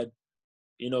 because we had,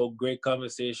 great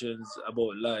conversations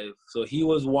about life. So he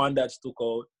was one that stuck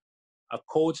out. A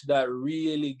coach that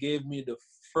really gave me the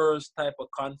first type of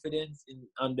confidence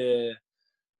on the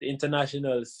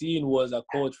international scene was a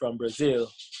coach from Brazil.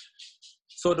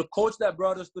 So the coach that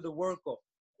brought us to the World Cup,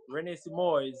 Rene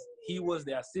Simoes, he was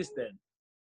the assistant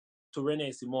to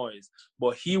Rene Simoes,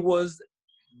 but he was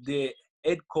the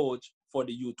head coach for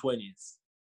the U20s.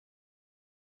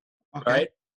 Okay. Right?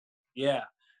 Yeah.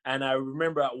 And I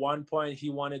remember at one point he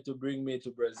wanted to bring me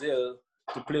to Brazil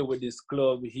to play with this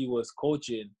club he was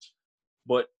coaching.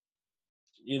 But,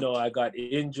 I got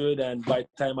injured, and by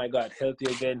the time I got healthy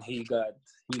again, he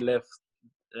left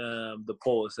the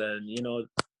post. And,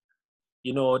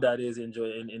 how that is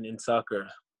in soccer.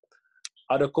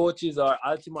 Other coaches are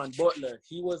Altiman Butler.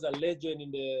 He was a legend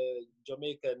in the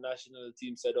Jamaican national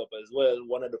team setup as well.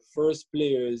 One of the first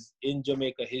players in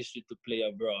Jamaica history to play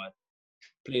abroad.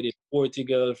 Played in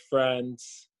Portugal,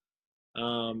 France,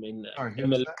 in Who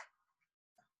was that?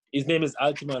 His name is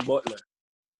Altiman Butler.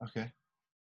 Okay.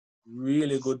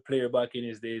 Really good player back in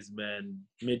his days, man.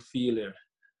 Midfielder.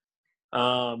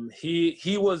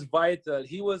 He was vital.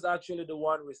 He was actually the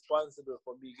one responsible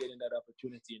for me getting that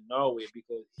opportunity in Norway,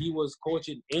 because he was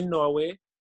coaching in Norway.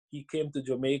 He came to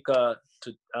Jamaica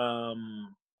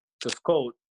to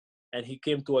scout, and he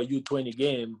came to a U20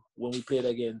 game when we played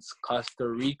against Costa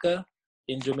Rica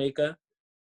in Jamaica.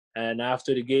 And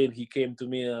after the game, he came to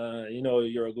me,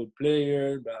 you're a good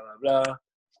player, blah, blah, blah,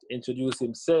 introduced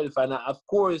himself. And of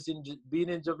course, being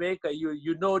in Jamaica,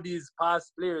 you know these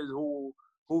past players who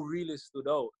really stood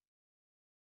out,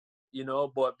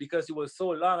 but because it was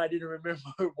so long, I didn't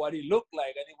remember what he looked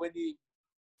like. And when he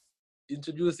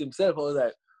introduced himself, I was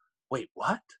like, wait,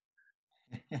 what?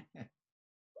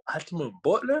 Atman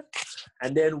Butler?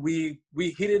 And then we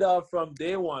hit it off from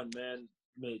day one, man.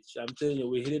 Mitch, I'm telling you,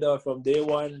 we hit it off from day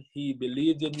one. He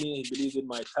believed in me. He believed in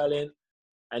my talent,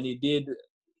 and he did.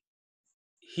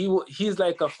 He's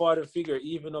like a father figure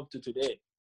even up to today.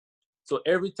 So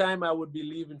every time I would be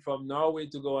leaving from Norway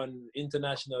to go on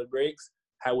international breaks,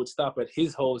 I would stop at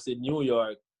his house in New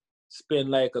York,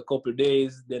 spend like a couple of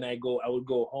days. Then I would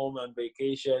go home on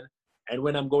vacation, and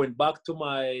when I'm going back to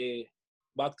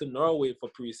Norway for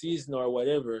preseason or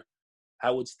whatever,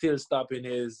 I would still stop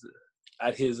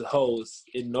at his house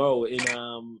in Norway,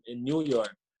 in New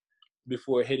York,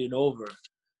 before heading over.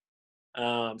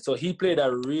 So he played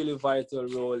a really vital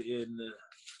role in,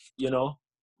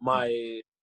 my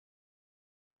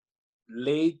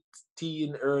late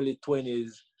teen, early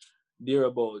 20s,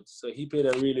 thereabouts. So he played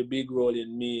a really big role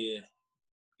in me,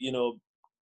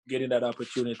 getting that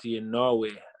opportunity in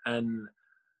Norway. And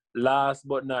last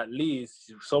but not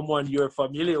least, someone you're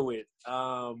familiar with,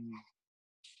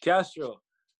 Castro.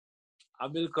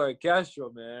 Amilcar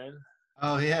Castro, man.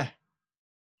 Oh yeah.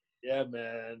 Yeah,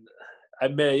 man. I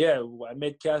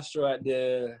met Castro at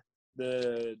the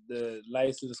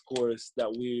license course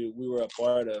that we were a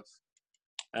part of,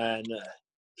 and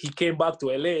he came back to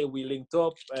LA. We linked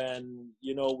up, and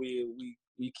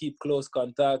we keep close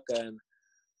contact. And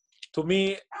to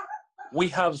me, we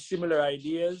have similar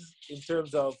ideas in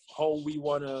terms of how we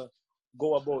want to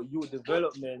go about youth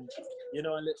development.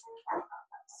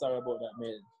 Sorry about that,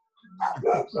 man.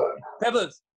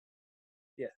 Pebbles.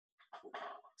 Yeah.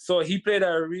 So he played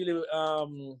a really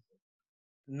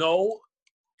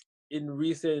in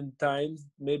recent times,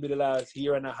 maybe the last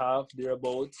year and a half,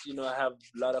 thereabouts. I have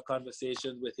a lot of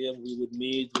conversations with him. We would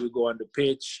meet, we go on the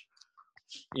pitch,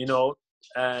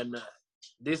 and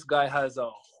this guy has a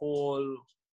whole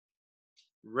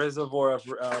reservoir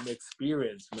of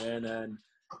experience, man. And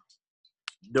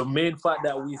the main fact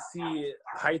that we see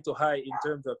high to high in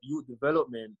terms of youth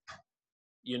development,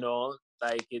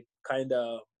 like it kind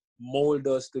of mold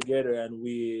us together, and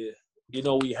we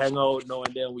hang out now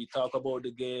and then. We talk about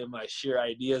the game. I share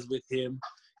ideas with him.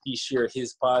 He shares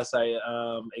his past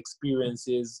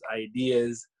experiences,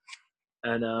 ideas,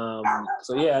 and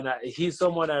so yeah. And he's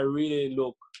someone I really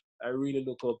look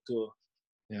up to.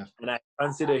 Yeah. And I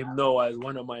consider him now as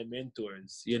one of my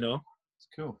mentors. It's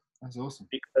cool. That's awesome.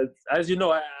 Because as you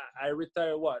know, I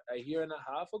retired a year and a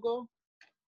half ago,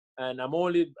 and I've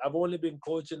only been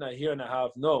coaching a year and a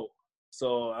half now.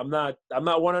 So I'm not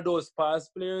one of those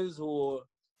past players who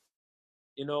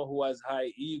has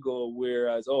high ego,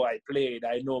 whereas, I played,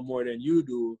 I know more than you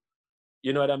do.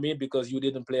 You know what I mean? Because you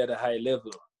didn't play at a high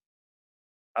level.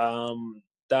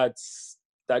 That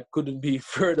couldn't be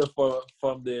further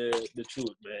from the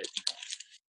truth, man.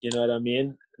 You know what I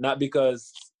mean? Not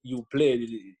because you played.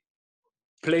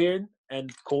 Playing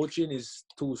and coaching is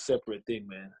two separate things,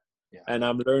 man. Yeah. And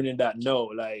I'm learning that now.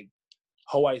 Like,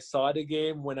 how I saw the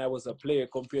game when I was a player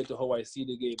compared to how I see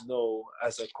the game now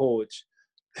as a coach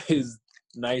is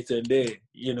night and day.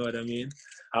 You know what I mean?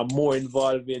 I'm more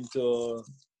involved because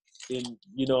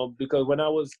when I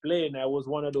was playing, I was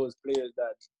one of those players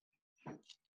that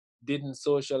didn't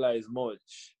socialize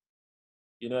much.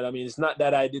 You know what I mean? It's not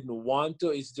that I didn't want to,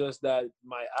 it's just that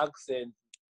my accent,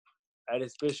 and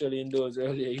especially in those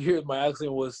earlier years, my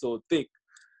accent was so thick.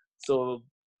 So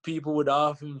people would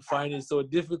often find it so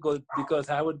difficult because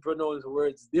I would pronounce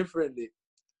words differently.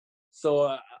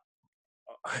 So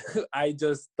I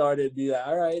just started being like,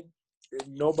 all right, if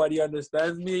nobody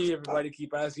understands me, everybody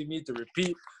keep asking me to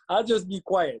repeat, I'll just be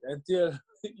quiet until,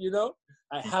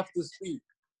 I have to speak.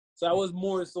 So I was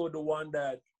more so the one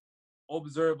that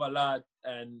observe a lot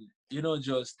and,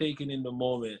 just taking in the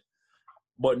moment.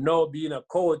 But now being a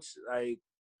coach, like,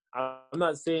 I'm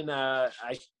not saying I'm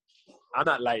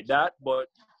not like that, but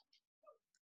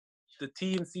the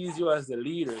team sees you as the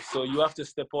leader, so you have to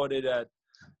step out of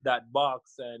that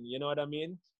box, and you know what I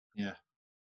mean? Yeah.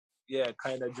 Yeah,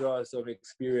 kind of draw some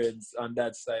experience on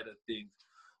that side of things.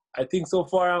 I think so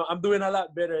far I'm doing a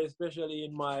lot better, especially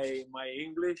in my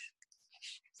English.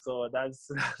 So that's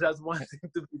one thing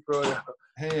to be proud of.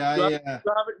 Hey, you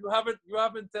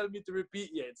haven't told me to repeat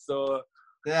yet, so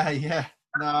yeah.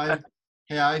 No,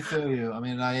 I feel you. I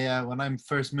mean, when I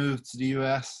first moved to the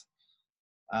US,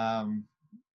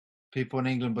 people in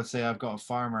England would say I've got a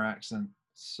farmer accent.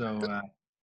 So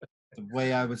the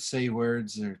way I would say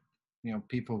words, or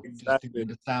people just didn't Exactly.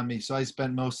 understand me. So I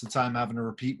spent most of the time having to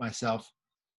repeat myself,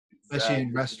 especially in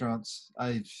Exactly. restaurants.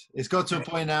 It's got to a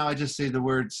point now I just say the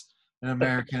words in an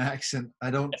American accent.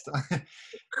 I don't.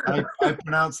 I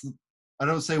pronounce. I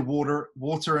don't say water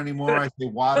anymore. I say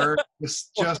water,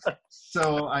 just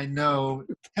so I know.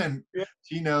 And Yeah,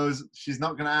 she knows she's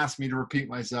not going to ask me to repeat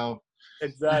myself.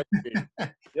 exactly.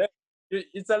 Yeah,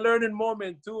 it's a learning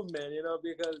moment too, man.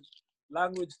 Because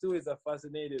language too is a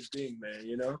fascinating thing,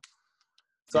 man.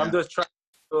 So I'm Yeah, just trying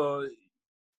to,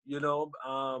 you know,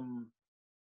 um,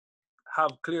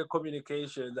 have clear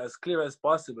communication, as clear as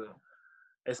possible,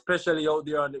 especially out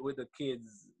there with the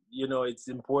kids. It's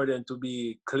important to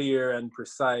be clear and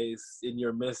precise in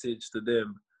your message to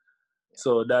them.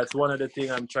 So that's one of the things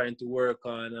I'm trying to work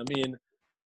on. I mean,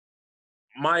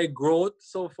 my growth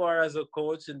so far as a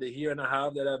coach in the year and a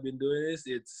half that I've been doing this,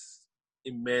 it's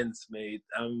immense, mate.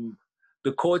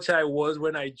 The coach I was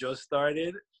when I just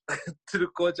started to the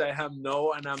coach I am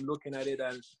now, and I'm looking at it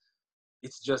and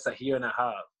it's just a year and a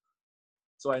half.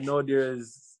 So I know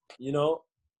there's, yeah,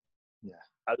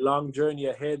 a long journey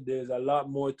ahead. There's a lot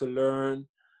more to learn.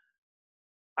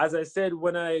 As I said,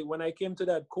 when I came to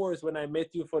that course, when I met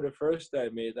you for the first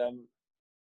time, mate,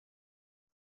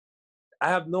 I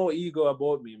have no ego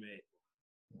about me, mate.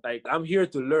 Like, I'm here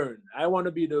to learn. I want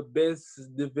to be the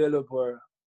best developer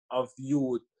of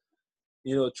youth,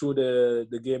 through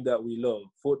the game that we love,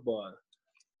 football,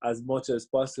 as much as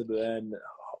possible. And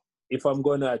if I'm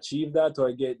going to achieve that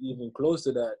or get even close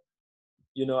to that,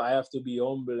 I have to be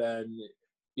humble and,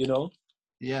 you know,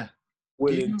 yeah.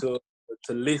 Do willing you?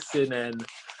 to listen, and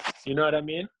you know what I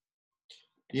mean?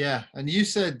 Yeah, and you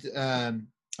said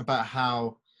about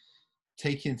how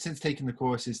since taking the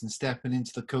courses and stepping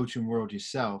into the coaching world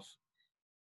yourself,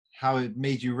 how it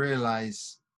made you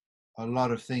realize a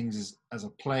lot of things as a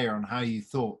player on how you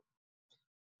thought,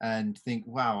 and think,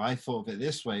 wow, I thought of it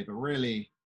this way, but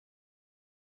really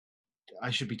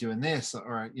I should be doing this.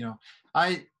 Or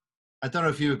I don't know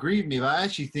if you agree with me, but I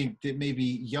actually think that maybe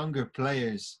younger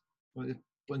players,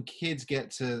 when kids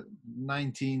get to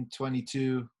 19,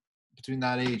 22, between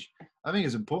that age, I think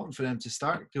it's important for them to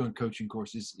start doing coaching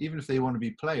courses, even if they want to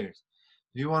be players.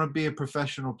 If you want to be a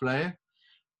professional player,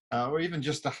 or even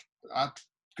just a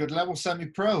good level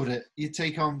semi-pro, that you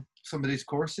take on some of these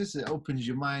courses, it opens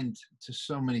your mind to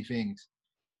so many things.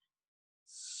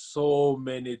 So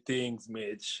many things,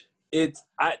 Mitch.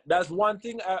 That's one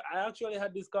thing. I actually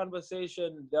had this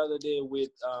conversation the other day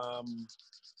with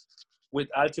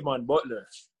Altiman Butler.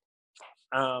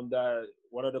 That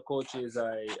one of the coaches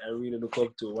I really look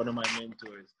up to, one of my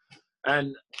mentors.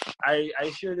 And I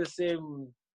share the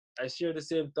same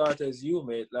thought as you,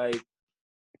 mate. Like,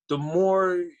 the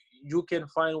more you can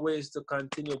find ways to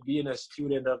continue being a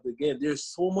student of the game, there's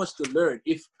so much to learn.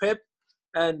 If Pep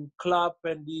and Klopp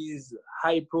and these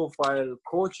high profile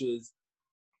coaches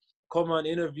come on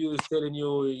interviews telling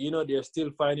you, they're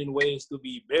still finding ways to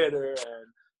be better,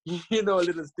 and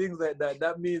little things like that,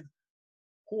 that means,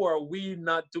 who are we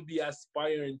not to be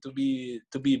aspiring to be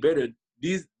better?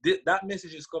 That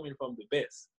message is coming from the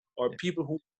best, or Yeah, people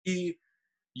who we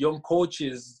young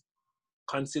coaches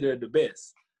consider the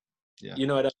best. yeah,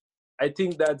 That I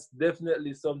think that's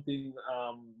definitely something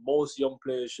most young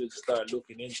players should start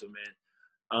looking into, man.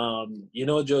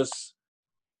 Just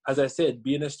as I said,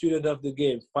 being a student of the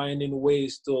game, finding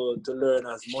ways to learn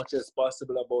as much as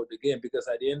possible about the game, because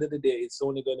at the end of the day, it's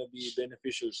only going to be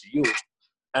beneficial to you.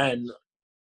 And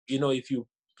if you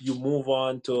move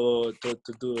on to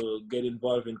get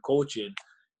involved in coaching,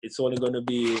 it's only going to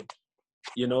be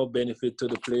benefit to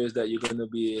the players that you're going to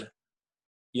be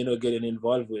getting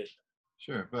involved with.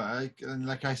 sure. But and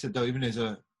like I said, though, even as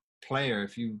a player,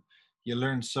 if you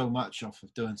learn so much off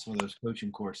of doing some of those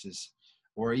coaching courses,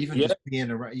 or even Yeah. just being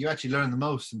around, you actually learn the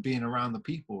most and being around the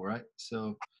people, right?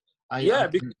 So I Yeah,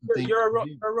 because learned some things you're from around,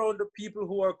 you. around the people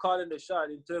who are calling the shot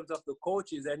in terms of the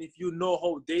coaches, and if you know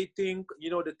how they think,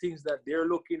 the things that they're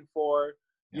looking for,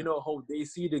 Yeah, how they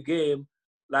see the game,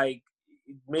 like,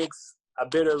 it makes a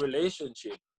better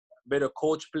relationship, better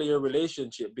coach-player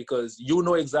relationship, because you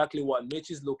know exactly what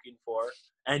Mitch is looking for,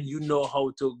 and you know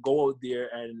how to go out there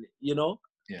and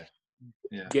yeah,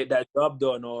 yeah, get that job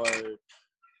done, or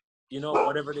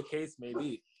whatever the case may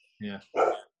be. yeah.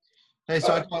 Hey,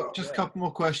 so I got just a Yeah. couple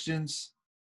more questions.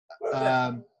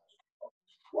 Um,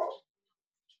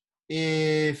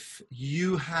 if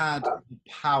you had the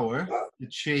power to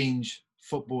change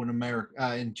football in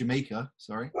America, in Jamaica,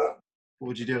 sorry, what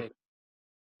would you do?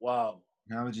 Wow.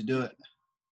 How would you do it?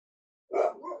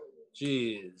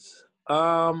 Jeez.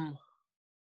 Um.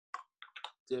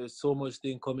 there's so much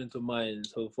thing coming to mind.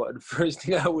 So for the first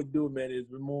thing I would do, man, is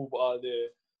remove all the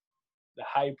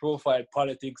high-profile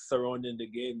politics surrounding the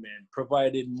game, man.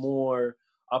 Providing more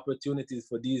opportunities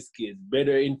for these kids,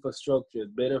 better infrastructure,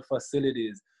 better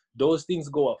facilities. Those things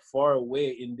go a far way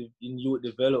in youth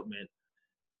development.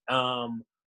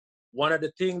 One of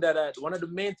the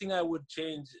main thing I would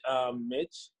change,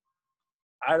 Mitch.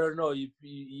 I don't know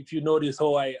if you notice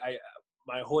how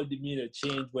my whole demeanor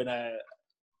changed when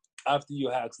after you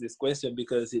asked this question,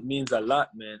 because it means a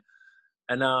lot, man.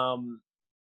 And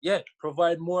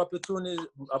provide more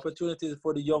opportunities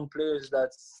for the young players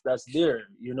that's there,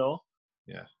 you know.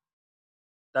 Yeah,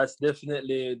 that's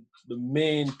definitely the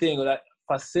main thing. Like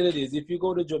facilities, if you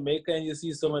go to Jamaica and you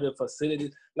see some of the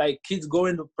facilities, like kids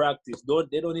going to practice,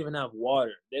 they don't even have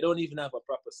water, they don't even have a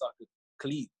proper soccer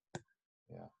cleat.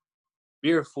 Yeah,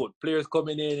 Barefoot players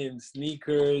coming in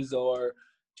sneakers, or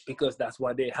because that's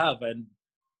what they have, and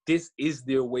this is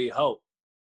their way out.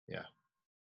 yeah,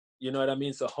 You know what I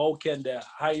mean? So how can the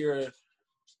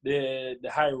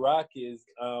hierarchies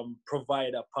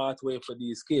provide a pathway for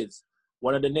these kids?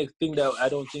 One of the next thing that I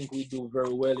don't think we do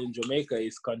very well in Jamaica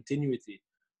is continuity.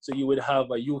 So you would have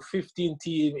a U15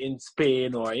 team in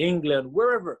Spain or England,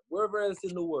 wherever else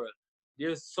in the world.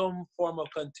 There's some form of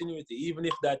continuity. Even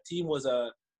if that team was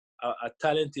a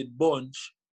talented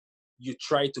bunch, you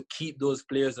try to keep those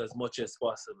players as much as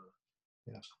possible.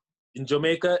 yeah. In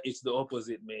Jamaica, it's the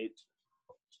opposite, mate.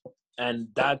 And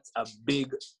that's a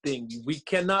big thing. We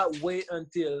cannot wait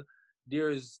until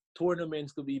there's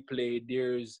tournaments to be played,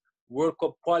 there's World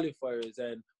Cup qualifiers,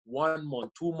 and 1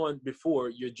 month, 2 months before,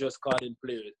 you're just calling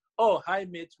players. Oh, hi,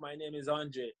 Mitch, my name is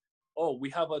Andrae. Oh, we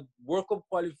have a World Cup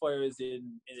qualifiers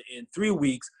in 3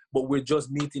 weeks, but we're just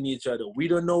meeting each other. We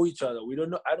don't know each other.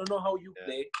 I don't know how you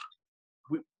play.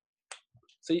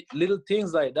 So little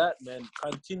things like that, man.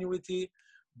 Continuity,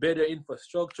 better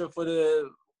infrastructure for the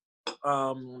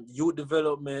youth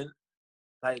development.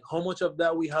 Like how much of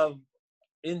that we have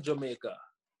in Jamaica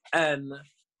and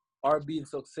are being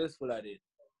successful at it.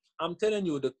 I'm telling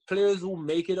you, the players who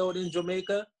make it out in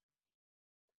Jamaica,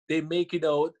 they make it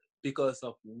out because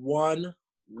of one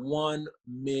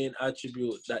main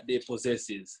attribute that they possess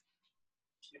is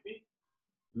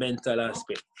mental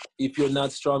aspect. If you're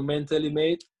not strong mentally,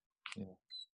 mate,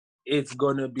 it's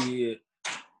gonna be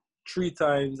 3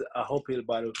 times a uphill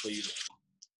battle for you.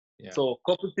 Yeah. So a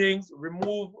couple things,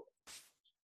 remove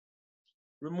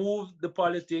the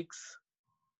politics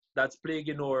that's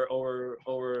plaguing our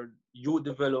youth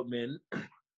development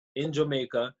in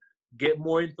Jamaica. Get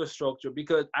more infrastructure,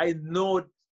 because I know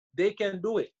they can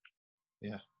do it.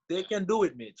 Yeah. They can do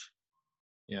it, Mitch.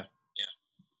 Yeah.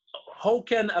 How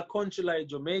can a country like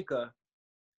Jamaica,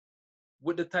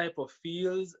 with the type of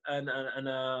fields and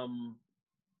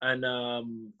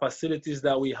facilities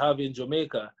that we have in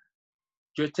Jamaica,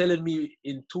 you're telling me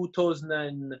in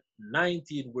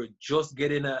 2019 we're just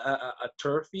getting a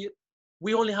turf field?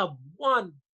 We only have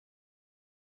one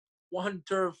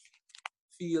turf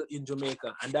field in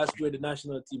Jamaica, and that's where the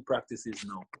national team practices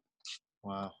now.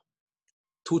 Wow.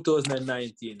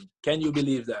 2019. Can you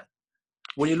believe that?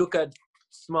 When you look at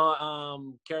small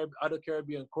other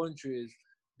Caribbean countries,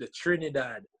 the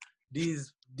Trinidad,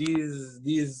 these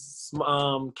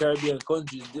Caribbean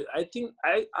countries, I think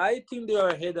they are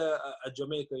ahead of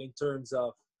Jamaica in terms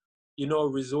of, you know,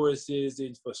 resources,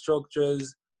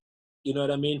 infrastructures, you know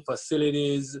what I mean,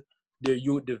 facilities, their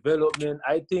youth development.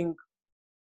 I think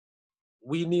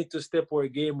we need to step our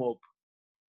game up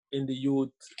in the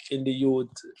youth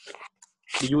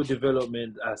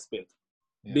development aspect.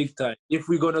 Yeah. Big time. If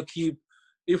we're gonna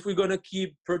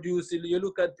keep producing, you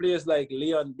look at players like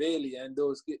Leon Bailey and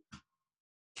those kids.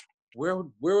 Where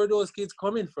are those kids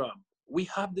coming from? We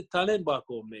have the talent back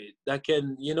home, mate, that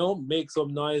can, you know, make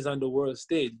some noise on the world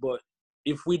stage. But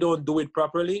if we don't do it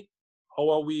properly, how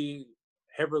are we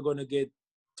ever gonna get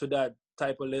to that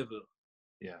type of level?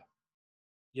 Yeah.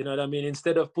 You know what I mean?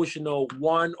 Instead of pushing out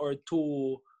 1 or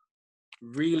 2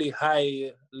 really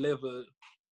high level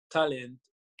talent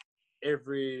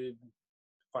every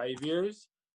 5 years,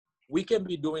 we can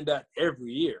be doing that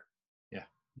every year. Yeah.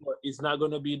 But it's not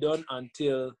going to be done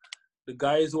until the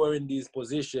guys who are in these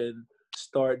positions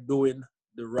start doing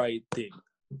the right thing.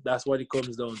 That's what it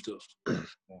comes down to.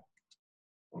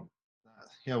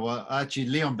 Yeah, well, actually,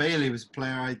 Leon Bailey was a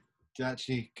player I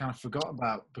actually kind of forgot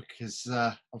about, because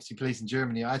obviously plays in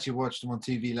Germany. I actually watched him on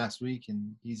TV last week,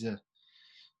 and he's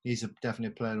definitely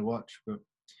a player to watch. But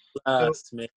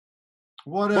man.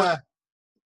 What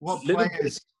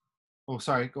players? Oh,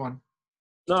 sorry, go on.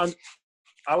 No,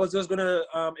 I was just gonna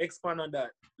expand on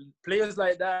that. Players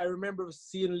like that, I remember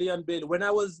seeing Leon Bailey when I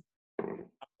was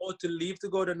about to leave to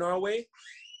go to Norway,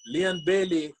 Leon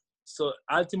Bailey, so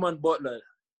Altimon Butler,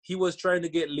 he was trying to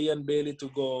get Leon Bailey to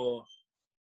go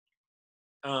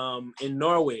in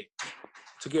Norway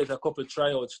to get a couple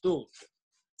tryouts too.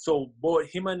 So both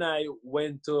him and I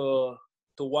went to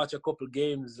watch a couple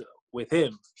games with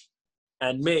him.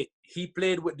 And mate, he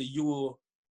played with the U.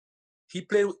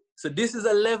 So this is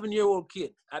an 11-year-old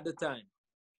kid at the time.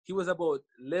 He was about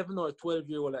 11 or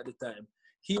 12-year-old at the time.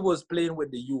 He was playing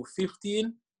with the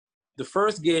U15. The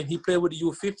first game he played with the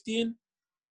U15.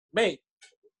 Mate,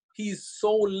 he's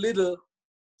so little,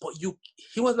 but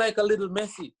he was like a little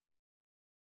Messi.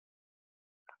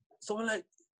 So I'm like,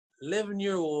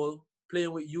 11-year-old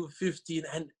playing with U15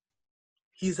 and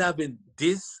he's having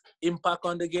this impact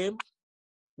on the game.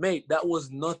 Mate, that was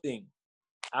nothing.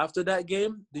 After that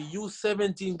game, the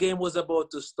U17 game was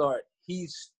about to start. He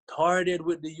started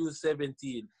with the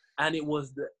U17 and it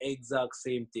was the exact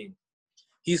same thing.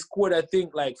 He scored, I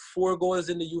think, like 4 goals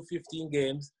in the U15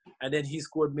 games, and then he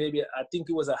scored maybe, I think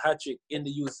it was a hat-trick in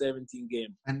the U17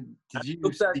 game. And did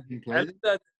you see him play?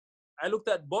 I looked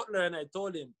at Butler and I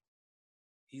told him,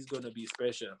 he's going to be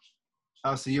special.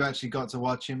 Oh, so you actually got to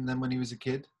watch him then when he was a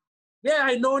kid? Yeah,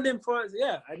 I known him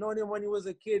when he was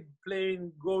a kid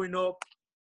playing, growing up,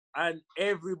 and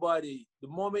everybody, the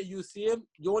moment you see him,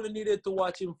 you only needed to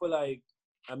watch him for like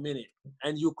a minute,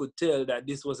 and you could tell that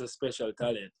this was a special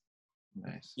talent.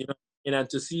 Nice. You know, and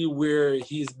to see where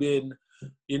he's been,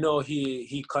 you know,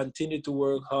 he continued to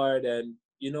work hard and,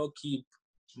 you know, keep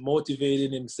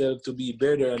motivating himself to be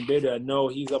better and better. And now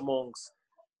he's amongst,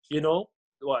 you know,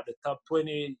 the top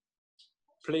 20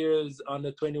 players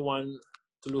under 21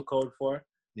 to look out for.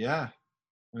 Yeah.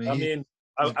 A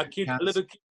little kid in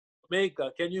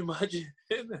Jamaica, can you imagine?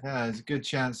 Yeah, there's a good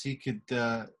chance he could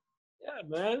yeah,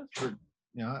 man.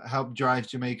 Help drive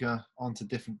Jamaica onto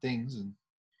different things. And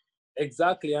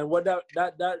exactly. And what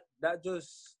that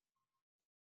just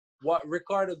what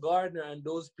Ricardo Gardner and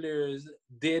those players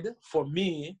did for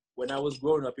me when I was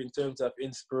growing up in terms of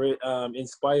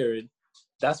inspiring,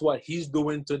 that's what he's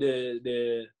doing to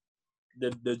the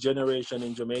generation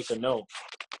in Jamaica now.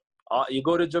 You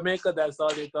go to Jamaica, that's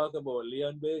all they talk about,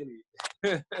 Leon Bailey.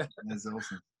 That's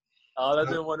awesome. All of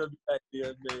them want to be like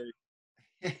Leon Bailey.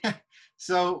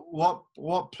 So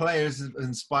what players have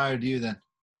inspired you then?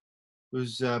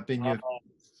 Who's been your...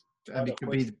 and it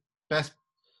could be the best...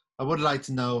 I would like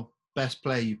to know best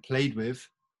player you played with,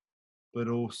 but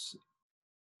also...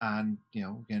 And, you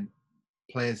know, again,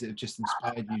 players that have just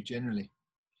inspired you generally.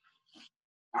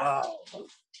 Wow.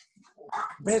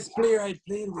 Best player I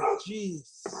played with,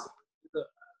 jeez.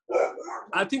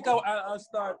 I think I'll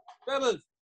start. Fellas.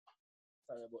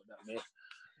 Sorry about that, man.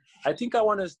 I think I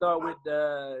want to start with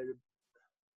the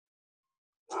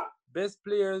best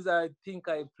players I think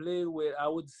I played with. I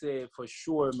would say for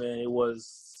sure, man, it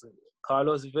was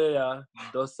Carlos Vela,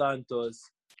 Dos Santos,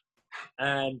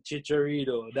 and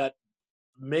Chicharito. That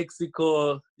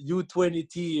Mexico U20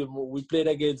 team, we played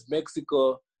against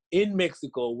Mexico in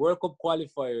Mexico, World Cup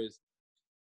qualifiers.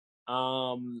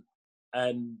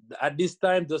 And at this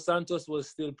time, Dos Santos was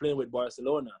still playing with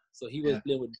Barcelona. So he was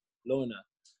playing with Barcelona.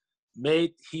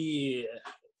 Mate, he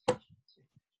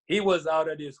was out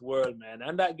of this world, man.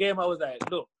 And that game, I was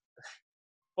like, look,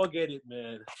 forget it,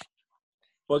 man.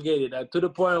 Forget it. And to the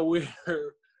point where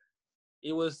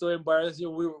it was so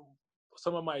embarrassing.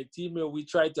 Some of my teammates, we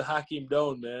tried to hack him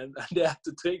down, man. And they had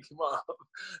to take him off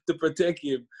to protect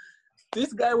him.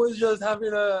 This guy was just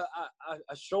having a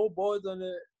showboat on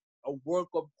a World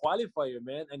Cup qualifier,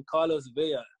 man. And Carlos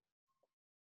Vela.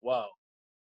 Wow.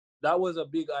 That was a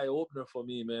big eye-opener for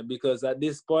me, man, because at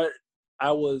this point,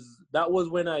 that was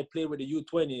when I played with the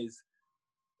U20s,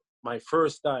 my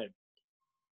first time.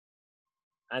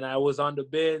 And I was on the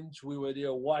bench. We were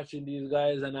there watching these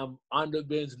guys, and I'm on the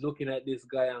bench looking at this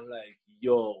guy. I'm like,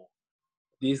 yo,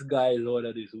 this guy is out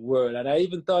of this world. And I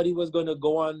even thought he was going to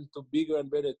go on to bigger and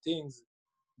better things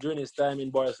during his time in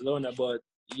Barcelona, but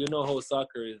you know how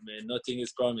soccer is, man. Nothing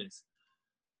is promised.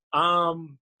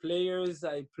 Players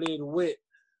I played with.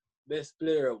 Best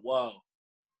player, wow.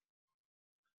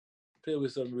 Played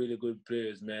with some really good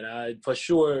players, man. For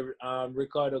sure,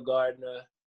 Ricardo Gardner,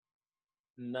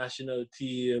 national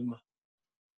team.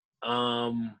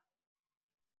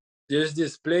 There's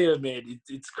this player, man.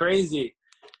 It's crazy.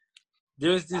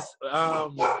 There's this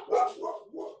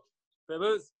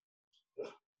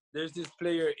there's this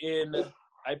player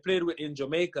I played with in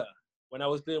Jamaica when I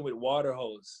was playing with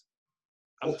Waterhouse.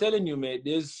 I'm telling you, mate,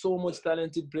 there's so much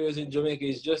talented players in Jamaica.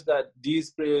 It's just that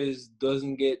these players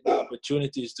doesn't get the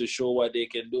opportunities to show what they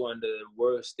can do on the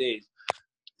world stage.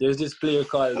 There's this player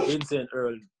called Vincent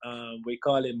Earl. We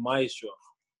call him Maestro.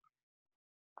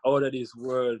 out of this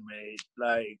world, mate.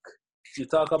 Like, you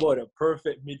talk about a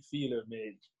perfect midfielder,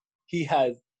 mate. He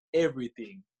has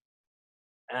everything.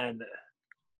 And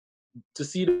to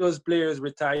see those players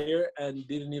retire and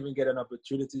didn't even get an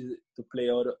opportunity to play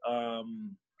out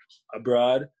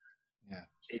abroad,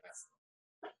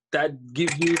 that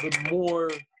gives you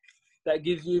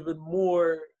even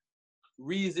more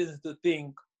reasons to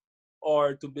think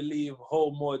or to believe how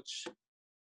much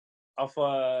of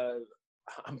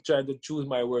I'm trying to choose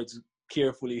my words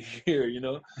carefully here, you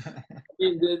know.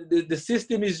 The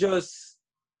system is just,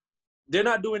 they're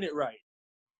not doing it right.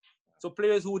 So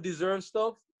players who deserve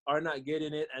stuff are not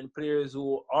getting it, and players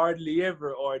who hardly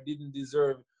ever or didn't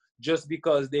deserve, just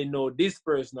because they know this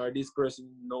person or this person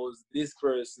knows this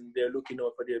person, they're looking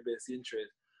out for their best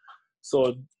interest. So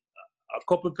a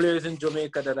couple players in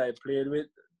Jamaica that I played with,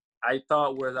 I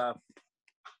thought were at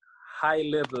high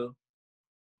level,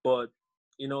 but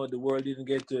you know, the world didn't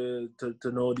get to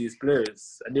know these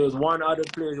players. And there was one other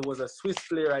player, it was a Swiss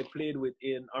player I played with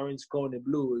in Orange County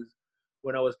Blues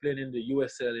when I was playing in the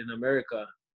USL in America.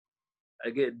 I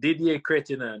get Didier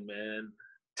Cretinan, man.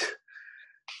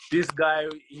 This guy,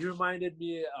 he reminded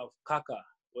me of Kaka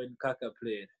when Kaka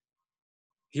played.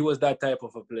 He was that type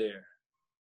of a player.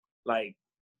 Like,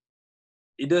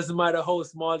 it doesn't matter how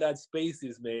small that space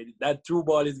is, man. That through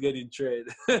ball is getting tread.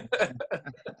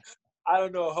 I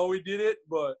don't know how he did it,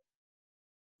 but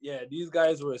yeah, these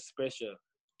guys were special.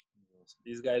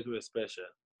 These guys were special.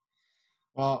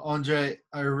 Well, Andrae,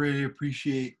 I really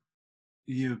appreciate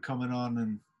you coming on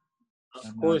and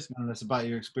telling us about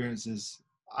your experiences.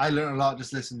 I learned a lot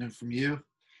just listening from you,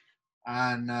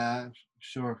 and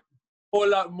sure. A whole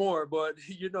lot more, but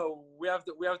you know, we have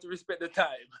to respect the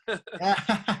time.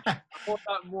 A whole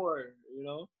lot more, you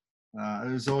know.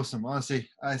 It was awesome, honestly.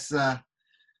 It's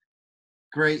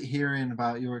great hearing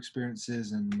about your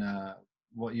experiences and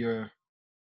what your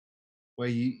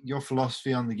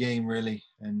philosophy on the game, really,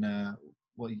 and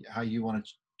how you want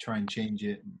to try and change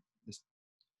it. Just,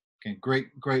 okay,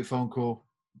 great phone call.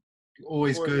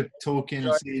 Always good talking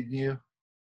and seeing you.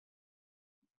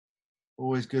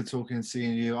 Always good talking and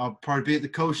seeing you. I'll probably be at the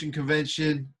coaching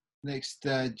convention next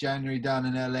January down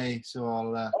in LA, so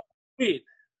I'll.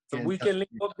 So we can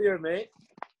link up there, mate,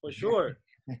 for sure.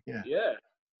 Yeah.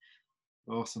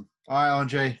 Awesome. All right,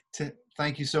 Andrae.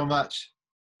 Thank you so much.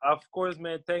 Of course,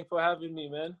 man. Thanks for having me,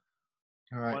 man.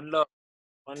 All right. One love.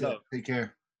 Love. Take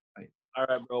care. Bye. All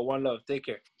right, bro. One love. Take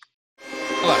care.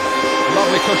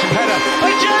 Lovely cushion header.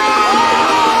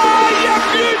 Oh,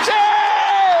 you beauty!